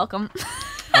me. You're welcome.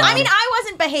 I mean, I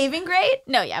wasn't behaving great.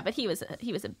 No, yeah, but he was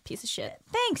a piece of shit.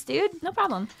 Thanks, dude. No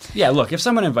problem. Yeah, look, if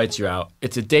someone invites you out,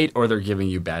 it's a date or they're giving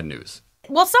you bad news.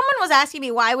 Well, someone was asking me,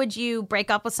 why would you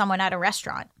break up with someone at a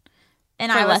restaurant?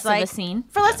 And For I was less like, of a scene.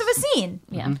 For less of a scene.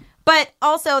 Yeah. But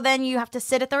also, then you have to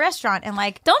sit at the restaurant and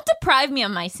like, Don't deprive me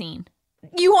of my scene.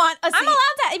 you want a scene. I'm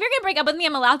allowed to. If you're gonna break up with me,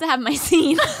 I'm allowed to have my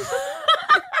scene.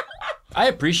 I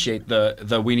appreciate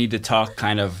the we need to talk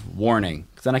kind of warning,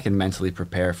 because then I can mentally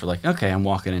prepare for like, okay, I'm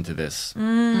walking into this.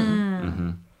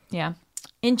 Yeah.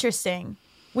 Interesting.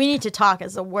 We need to talk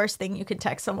is the worst thing you could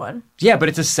text someone. Yeah, but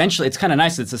it's kind of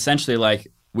nice. It's essentially like,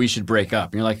 we should break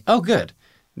up. And you're like, oh, good.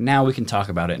 Now we can talk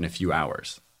about it in a few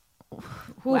hours.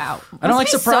 Wow. I don't like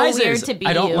Must be surprises. So weird to be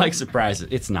I don't you. like surprises.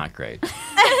 It's not great.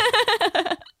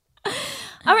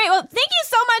 All right. Well, thank you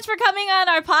so much for coming on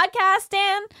our podcast,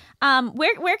 Dan.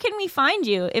 Where can we find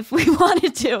you if we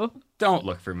wanted to? Don't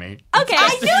look for me. Okay. I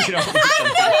knew it. You don't I knew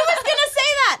he was going to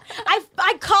say that.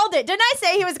 I called it. Didn't I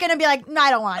say he was going to be like, no, I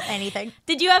don't want anything.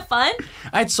 Did you have fun?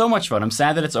 I had so much fun. I'm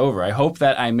sad that it's over. I hope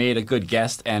that I made a good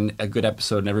guest and a good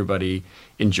episode and everybody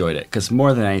enjoyed it. Because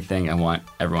more than anything, I want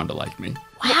everyone to like me.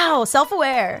 Wow,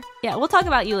 self-aware. Yeah. We'll talk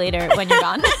about you later when you're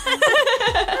gone.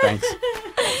 Thanks.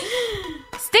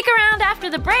 Stick around after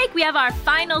the break. We have our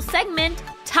final segment,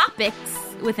 Topics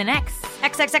with an X.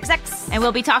 XXXX. And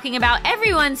we'll be talking about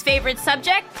everyone's favorite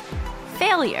subject,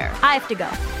 failure. I have to go.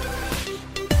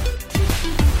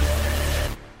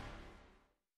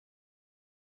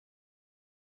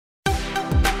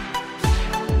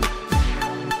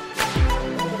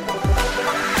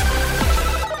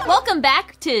 Welcome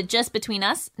back to Just Between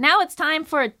Us. Now it's time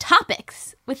for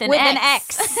Topics with an With X. an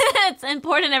X. It's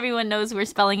important everyone knows we're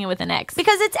spelling it with an X.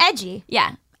 Because it's edgy.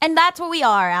 Yeah, And that's what we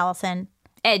are, Allison.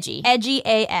 edgy. Edgy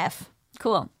AF.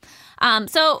 Cool.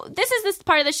 So this is this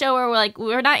part of the show where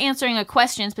we're not answering a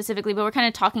question specifically, but we're kind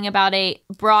of talking about a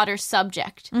broader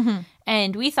subject.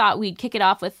 And we thought we'd kick it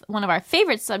off with one of our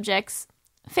favorite subjects,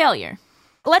 failure.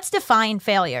 Let's define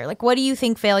failure. Like, what do you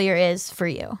think failure is for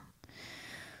you?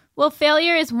 Well,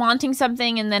 failure is wanting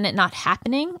something and then it not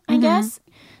happening, I guess.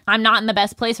 I'm not in the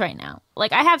best place right now.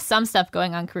 Like, I have some stuff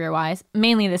going on career-wise,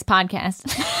 mainly this podcast.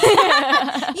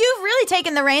 You've really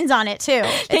taken the reins on it, too.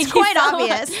 Thank It's you quite so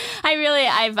obvious.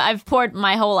 much. I've poured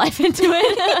my whole life into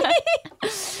it.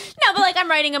 No, but like I'm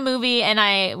writing a movie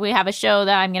and we have a show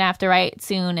that I'm going to have to write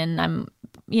soon and I'm,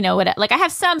 I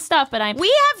have some stuff, but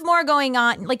We have more going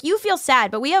on. Like, you feel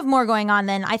sad, but we have more going on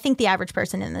than I think the average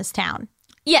person in this town.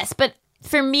 yes, but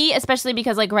for me, especially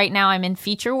because like right now I'm in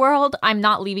feature world, I'm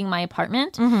not leaving my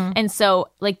apartment. And so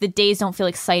like the days don't feel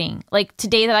exciting. Like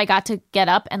today that I got to get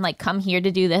up and like come here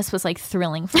to do this was like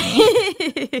thrilling for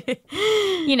me.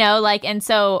 You know, like, and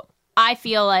so I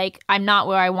feel like I'm not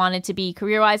where I wanted to be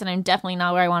career wise, and I'm definitely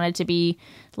not where I wanted to be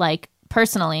like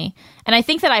personally. And I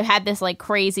think that I've had this like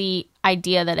crazy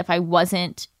idea that if I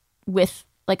wasn't with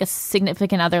like a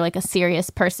significant other, like a serious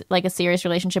person, like a serious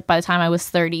relationship by the time I was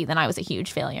 30, then I was a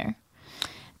huge failure.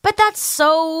 But that's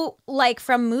so like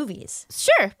from movies.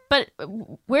 Sure, but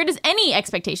where does any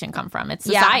expectation come from? It's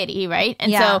Yeah. society, right?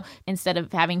 And Yeah. so instead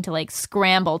of having to like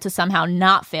scramble to somehow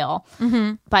not fail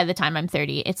by the time I'm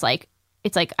 30, it's like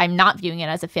I'm not viewing it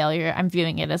as a failure. I'm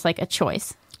viewing it as like a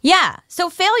choice. Yeah.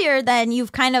 So failure, then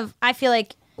you've kind of, I feel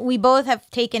like we both have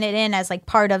taken it in as like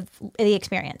part of the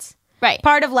experience. Right.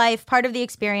 Part of life, part of the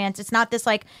experience. It's not this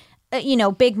like,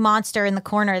 big monster in the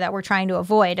corner that we're trying to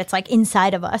avoid. It's like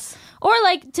inside of us. Or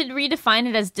like to redefine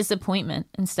it as disappointment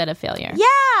instead of failure.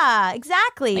 Yeah,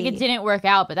 exactly. Like it didn't work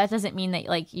out, but that doesn't mean that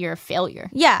like you're a failure.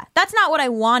 Yeah, that's not what I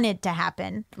wanted to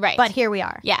happen. Right. But here we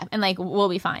are. Yeah, and like we'll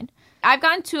be fine. I've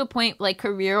gotten to a point like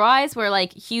career-wise where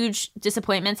like huge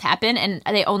disappointments happen and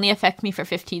they only affect me for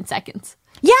 15 seconds.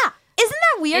 Yeah. Isn't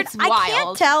that weird? It's I can't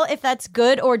wild. tell if that's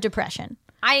good or depression.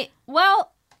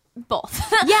 Both.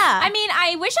 Yeah. I mean,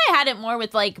 I wish I had it more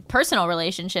with like personal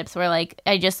relationships where like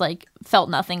I just like felt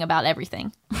nothing about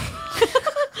everything.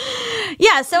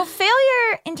 Yeah, so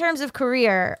failure in terms of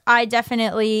career, I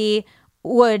definitely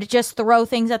would just throw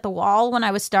things at the wall when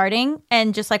I was starting,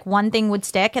 and just like one thing would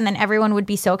stick, and then everyone would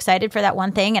be so excited for that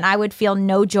one thing, and I would feel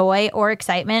no joy or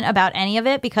excitement about any of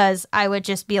it because I would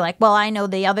just be like, well, I know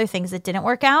the other things that didn't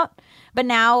work out, but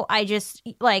now I just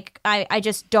like I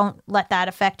just don't let that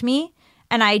affect me,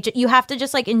 and you have to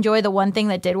just like enjoy the one thing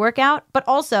that did work out, but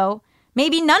also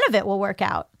maybe none of it will work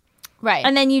out. Right.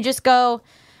 And then you just go,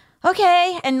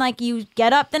 okay, and like you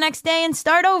get up the next day and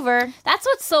start over. That's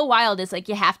what's so wild is like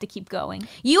you have to keep going.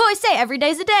 You always say every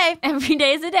day's a day. Every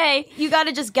day is a day. You got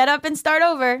to just get up and start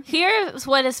over. Here's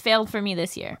what has failed for me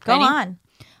this year. Go Ready?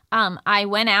 on. I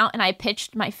went out and I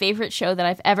pitched my favorite show that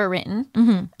I've ever written,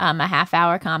 a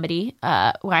half-hour comedy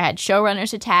where I had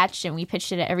showrunners attached, and we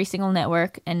pitched it at every single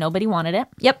network, and nobody wanted it.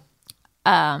 Yep.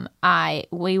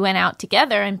 We went out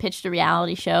together and pitched a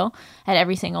reality show at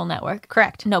every single network.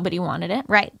 Correct. Nobody wanted it.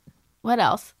 Right. What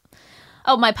else?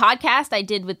 Oh, my podcast I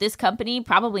did with this company,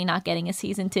 probably not getting a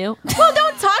season 2. Well,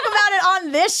 don't talk about it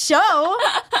on this show.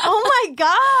 Oh my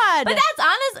God. But that's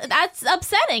honest. That's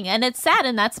upsetting, and it's sad,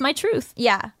 and that's my truth.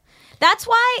 Yeah. That's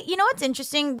why, you know what's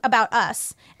interesting about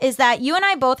us is that you and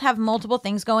I both have multiple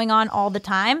things going on all the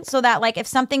time, so that like if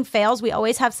something fails, we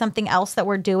always have something else that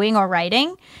we're doing or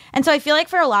writing. And so I feel like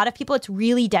for a lot of people, it's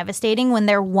really devastating when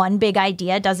their one big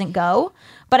idea doesn't go.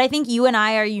 But I think you and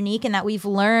I are unique in that we've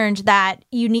learned that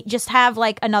you just have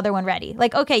like another one ready.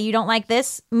 Like, okay, you don't like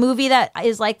this movie that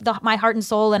is like my heart and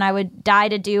soul and I would die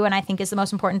to do and I think is the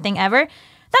most important thing ever.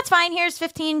 That's fine. Here's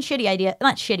 15 shitty ideas.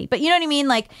 Not shitty, but you know what I mean?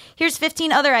 Like, here's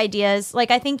 15 other ideas.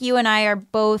 Like, I think you and I are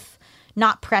both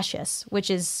not precious, which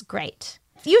is great.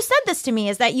 You said this to me,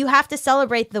 is that you have to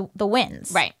celebrate the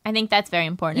wins. Right. I think that's very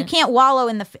important. You can't wallow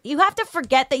in you have to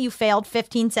forget that you failed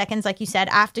 15 seconds, like you said,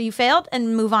 after you failed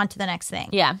and move on to the next thing.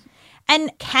 Yeah.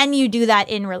 And can you do that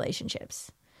in relationships?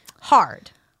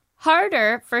 Hard.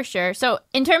 Harder, for sure. So,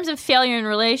 in terms of failure in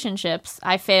relationships,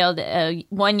 I failed a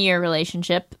 1-year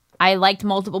relationship. I liked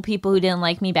multiple people who didn't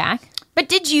like me back. But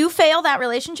did you fail that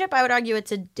relationship? I would argue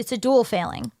it's a dual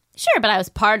failing. Sure, but I was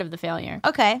part of the failure.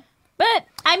 Okay. But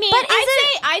I mean, But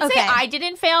I'd say okay. I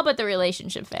didn't fail, but the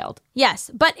relationship failed. Yes,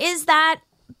 but is that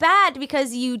bad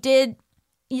because you did?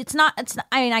 It's not.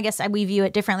 I mean, I guess we view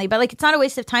it differently, but like, it's not a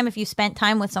waste of time if you spent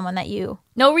time with someone that you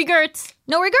No regrets.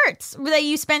 no regrets that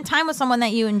you spent time with someone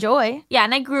that you enjoy. Yeah,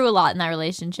 and I grew a lot in that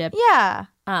relationship. Yeah,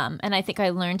 And I think I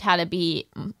learned how to be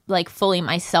like fully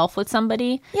myself with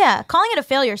somebody. yeah. Calling it a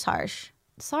failure is harsh.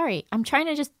 Sorry, I'm trying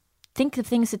to just think of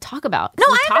things to talk about. No,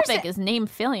 the I topic understand. is named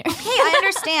failure. Hey, I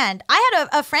understand. I had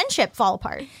a friendship fall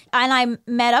apart, and I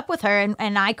met up with her,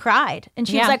 and I cried, and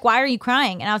she was Yeah. like, "Why are you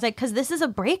crying?" And I was like, "Because this is a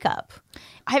breakup."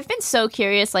 I've been so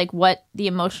curious, like what the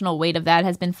emotional weight of that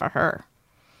has been for her.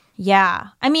 Yeah,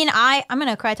 I mean, I'm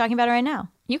gonna cry talking about it right now.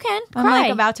 You can I'm cry.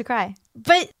 like about to cry.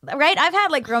 But right, I've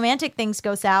had like romantic things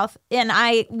go south, and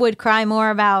I would cry more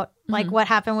about like what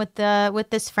happened with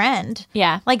this friend.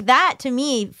 Yeah. Like that to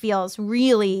me feels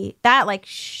really, that like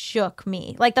shook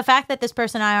me. Like the fact that this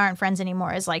person and I aren't friends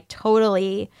anymore is like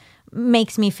totally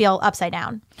makes me feel upside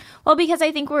down. Well, because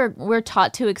I think we're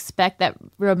taught to expect that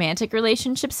romantic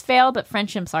relationships fail, but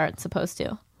friendships aren't supposed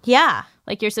to. Yeah.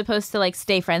 Like you're supposed to like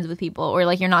stay friends with people, or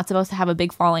like you're not supposed to have a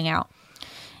big falling out.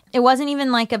 It wasn't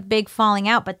even like a big falling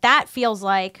out, but that feels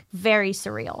like very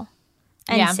surreal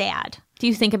and Yeah. sad. Do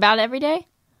you think about it every day?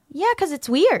 Yeah, because it's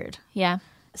weird. Yeah.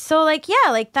 So like, yeah,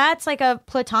 like that's like a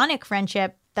platonic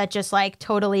friendship that just like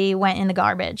totally went in the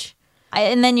garbage.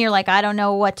 And then you're like, I don't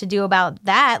know what to do about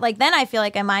that. Like then I feel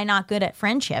like, am I not good at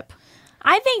friendship?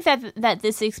 I think that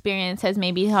this experience has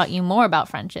maybe taught you more about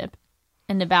friendship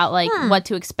and about like what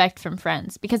to expect from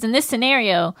friends. Because in this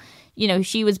scenario, you know,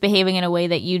 she was behaving in a way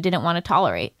that you didn't want to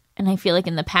tolerate. And I feel like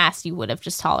in the past you would have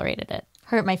just tolerated it.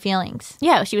 Hurt my feelings.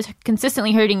 Yeah, she was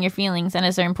consistently hurting your feelings. And at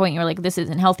a certain point, you were like, this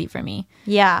isn't healthy for me.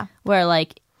 Yeah. Where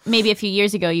like maybe a few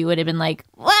years ago, you would have been like,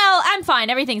 well, I'm fine.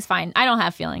 Everything's fine. I don't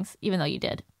have feelings, even though you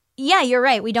did. Yeah, you're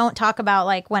right. We don't talk about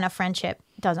like when a friendship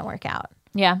doesn't work out.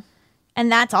 Yeah,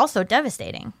 And that's also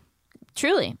devastating.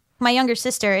 truly. My younger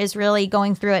sister is really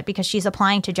going through it because she's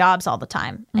applying to jobs all the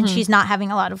time and she's not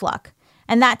having a lot of luck.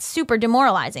 And that's super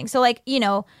demoralizing. So like, you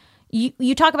know,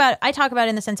 I talk about it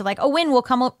in the sense of like a win will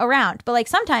come around, but like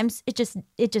sometimes it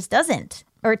just doesn't,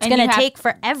 or it's And going you to have- take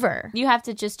forever. You have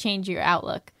to just change your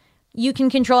outlook. You can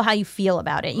control how you feel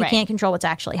about it. You Right. can't control what's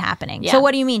actually happening. Yeah. So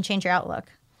what do you mean change your outlook?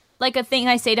 Like a thing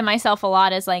I say to myself a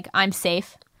lot is like, I'm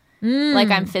safe. Like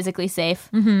I'm physically safe.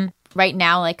 Right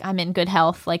now, like I'm in good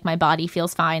health. Like my body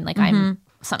feels fine. Like I'm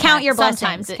Count your blessings.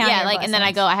 sometimes Count yeah, your like and then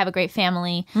I blessings. go, I have a great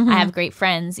family. I have great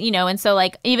friends, you know. And so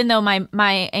like even though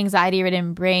my anxiety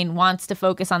ridden brain wants to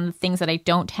focus on the things that I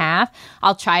don't have,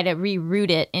 I'll try to reroute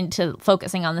it into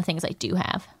focusing on the things I do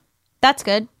have. That's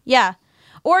good. Yeah.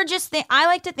 Or just I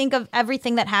like to think of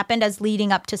everything that happened as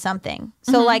leading up to something.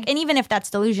 So like, and even if that's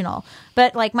delusional,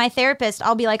 but like my therapist,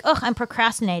 I'll be like, oh, I'm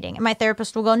procrastinating. And my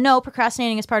therapist will go, no,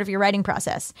 procrastinating is part of your writing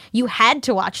process. You had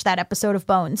to watch that episode of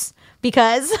Bones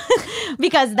because,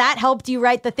 because that helped you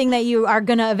write the thing that you are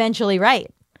going to eventually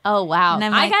write. Oh wow. And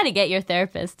I'm I like- gotta get your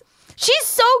therapist. She's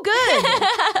so good.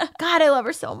 God, I love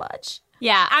her so much.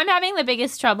 Yeah, I'm having the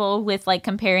biggest trouble with like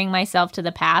comparing myself to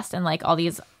the past and like all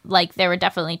these like there were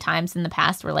definitely times in the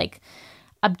past where like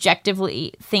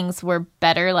objectively things were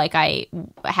better, like I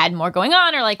had more going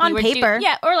on or like On we were paper.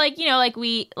 yeah, or like you know like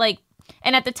we like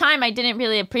and at the time I didn't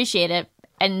really appreciate it.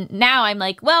 And now I'm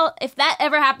like, well, if that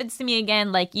ever happens to me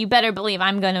again, like, you better believe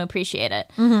I'm going to appreciate it.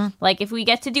 Like, if we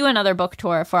get to do another book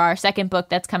tour for our second book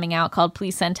that's coming out called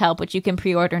Please Send Help, which you can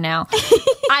pre-order now,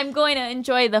 I'm going to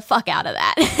enjoy the fuck out of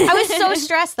that. I was so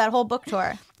stressed that whole book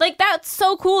tour. Like, that's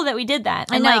so cool that we did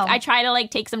that. And, know. like, I try to,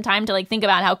 like, take some time to, like, think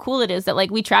about how cool it is that,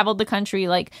 like, we traveled the country,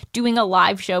 like, doing a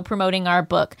live show promoting our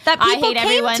book. That people I hate came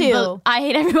everyone to. But, I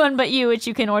Hate Everyone But You, which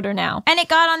you can order now. And it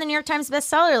got on the New York Times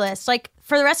bestseller list. Like,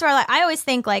 for the rest of our life, I always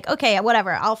think, like, okay,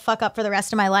 whatever, I'll fuck up for the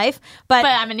rest of my life. But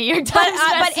But I'm a New York Times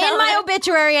but in my bestseller.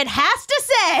 obituary, it has to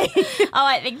say. Oh,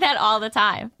 I think that all the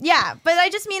time. Yeah, but I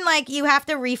just mean, like, you have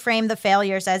to reframe the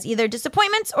failures as either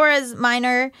disappointments or as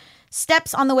minor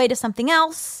steps on the way to something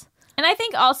else. And I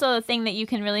think also the thing that you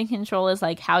can really control is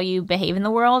like how you behave in the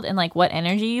world and like what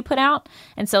energy you put out.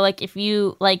 And so like if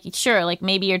you like sure like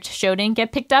maybe your show didn't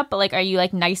get picked up, but like are you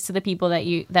like nice to the people that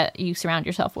you surround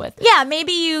yourself with? Yeah,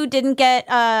 maybe you didn't get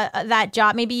that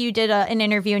job. Maybe you did an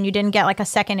interview and you didn't get like a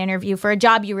second interview for a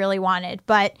job you really wanted,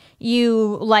 but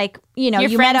you like, you know, Your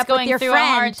you met friend's up going with your through friend.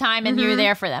 a hard time and you're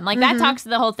there for them. Like that talks to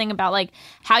the whole thing about like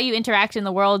how you interact in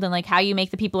the world and like how you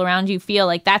make the people around you feel.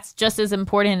 Like that's just as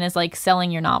important as like selling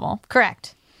your novel.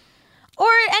 Correct. Or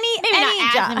any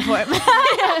not job. as important.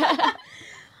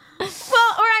 Well,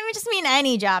 or I just mean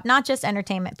any job, not just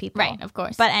entertainment people. Right, of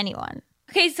course. But anyone.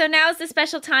 Okay, so now is the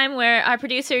special time where our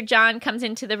producer John comes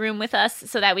into the room with us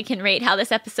so that we can rate how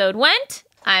this episode went.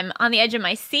 I'm on the edge of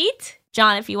my seat.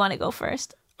 John, if you want to go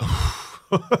first.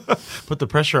 Put the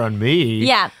pressure on me.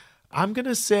 Yeah. I'm going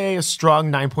to say a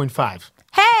strong 9.5.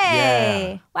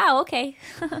 Hey. Wow, okay.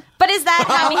 But is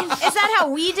that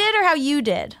how we did or how you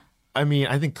did? I mean,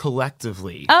 I think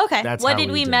collectively. Oh, okay. That's What how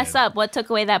did we mess up? What took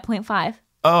away that 0.5?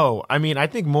 Oh, I mean, I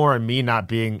think more on me not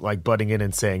being like butting in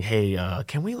and saying, hey,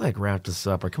 can we like wrap this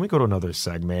up or can we go to another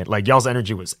segment? Like y'all's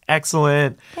energy was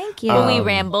excellent. Thank you. We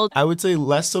rambled. I would say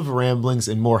less of ramblings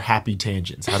and more happy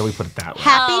tangents. How do we put it that way?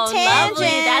 Happy Oh, tangents.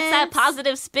 lovely. That's that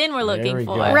positive spin we're There looking we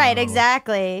for. go. Right,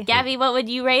 exactly. Gabby, what would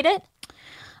you rate it?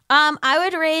 I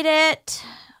would rate it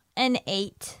an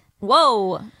 8.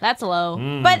 Whoa, that's low.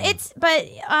 But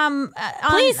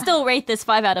Please still rate this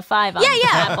 5 out of 5 on yeah.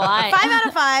 Apple. 5 out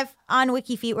of 5 on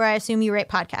WikiFeet, where I assume you rate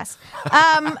podcasts.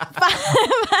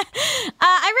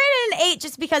 I rated an 8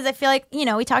 just because I feel like, you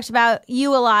know, we talked about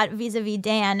you a lot vis-a-vis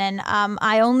Dan, and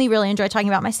I only really enjoy talking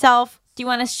about myself. Do you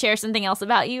want to share something else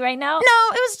about you right now?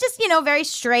 No, it was just, you know, very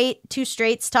straight, two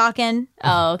straights talking.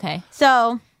 Oh, okay.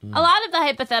 So A lot of the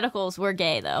hypotheticals were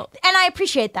gay, though. And I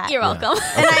appreciate that. You're welcome.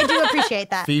 And I do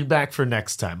appreciate that. Feedback for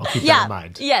next time. I'll keep Yeah. that in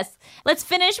mind. Yes. Let's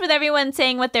finish with everyone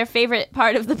saying what their favorite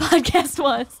part of the podcast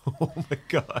was. Oh my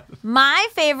God. My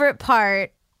favorite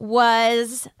part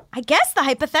was, I guess, the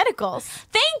hypotheticals.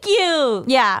 Thank you.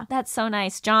 Yeah. That's so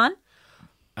nice. John?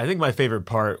 I think my favorite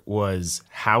part was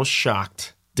how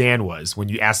shocked Dan was when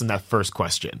you asked him that first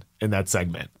question in that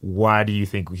segment. Why do you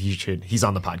think he's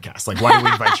on the podcast? Like, why did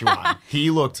we invite you on? He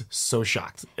looked so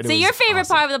shocked. And So it was your favorite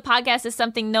awesome. part of the podcast is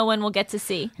something no one will get to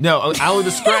see. No, I'll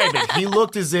describe it. He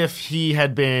looked as if he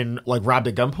had been like robbed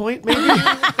at gunpoint,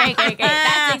 maybe, Great.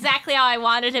 That's exactly how I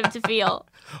wanted him to feel.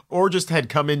 or just had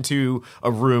come into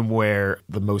a room where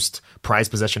the most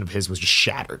prized possession of his was just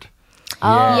shattered.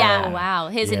 Oh, yeah. Wow.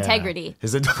 His Yeah. integrity.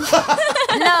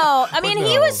 No, I mean,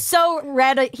 he no. was so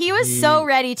ready. He was so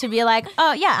ready to be like,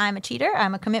 oh, yeah, I'm a cheater.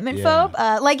 I'm a commitment Yeah.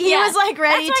 phobe. Like, he Yeah. was like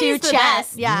ready That's why to he's the chat.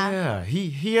 best. Yeah. Yeah,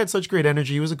 he had such great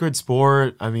energy. He was a good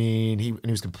sport. I mean, he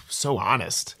was so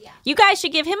honest. You guys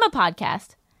should give him a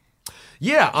podcast.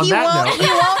 Yeah, on He that won't, note.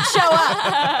 he won't show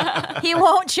up. He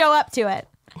won't show up to it.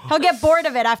 He'll get bored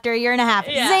of it after a year and a half.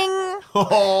 Yeah. Zing.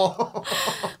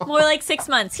 More like 6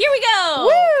 months. Here we go.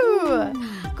 Woo.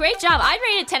 Great job. I'd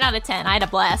rate it 10 out of 10. I had a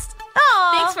blast.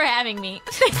 Aw. Thanks for having me.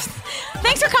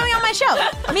 Thanks for coming on my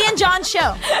show. Me and John's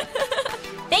show.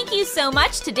 Thank you so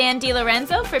much to Dan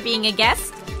DiLorenzo for being a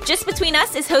guest. Just Between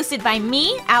Us is hosted by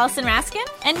me, Allison Raskin.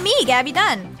 And me, Gabby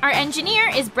Dunn. Our engineer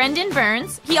is Brendan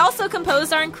Burns. He also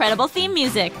composed our incredible theme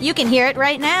music. You can hear it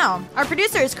right now. Our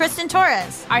producer is Kristen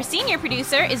Torres. Our senior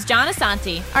producer is John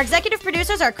Asante. Our executive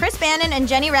producers are Chris Bannon and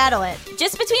Jenny Radelet.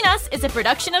 Just Between Us is a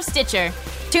production of Stitcher.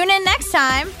 Tune in next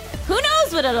time. Who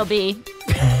knows what it'll be?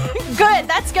 Good,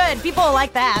 that's good. People will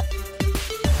like that.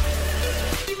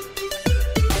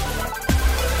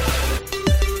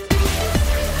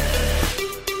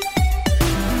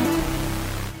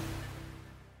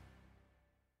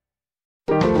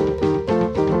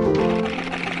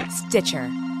 Stitcher.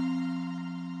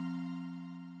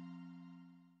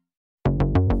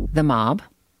 The mob,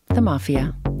 the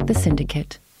mafia, the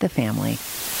syndicate, the family.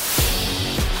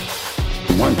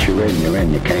 Once you're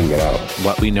in, you can't get out.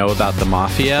 What we know about the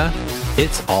mafia,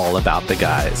 it's all about the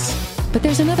guys. But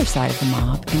there's another side of the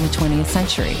mob in the 20th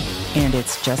century, and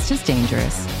it's just as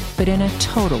dangerous, but in a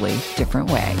totally different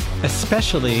way.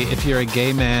 Especially if you're a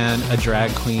gay man, a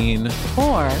drag queen.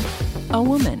 Or a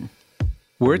woman.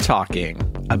 We're talking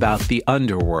about the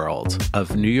underworld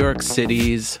of New York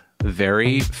City's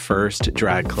very first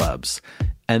drag clubs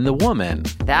and the woman.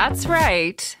 That's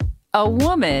right. A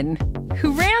woman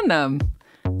who ran them.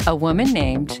 A woman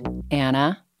named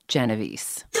Anna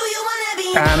Genovese.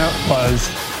 Anna was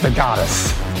the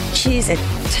goddess. She's a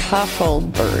tough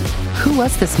old bird. Who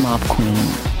was this mob queen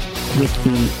with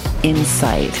the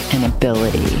insight and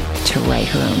ability to write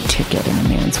her own ticket in a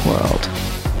man's world?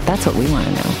 That's what we want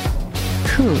to know.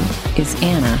 Who is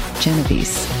Anna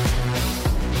Genovese?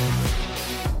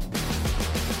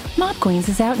 Mob Queens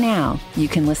is out now. You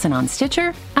can listen on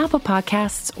Stitcher, Apple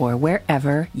Podcasts, or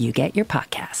wherever you get your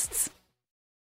podcasts.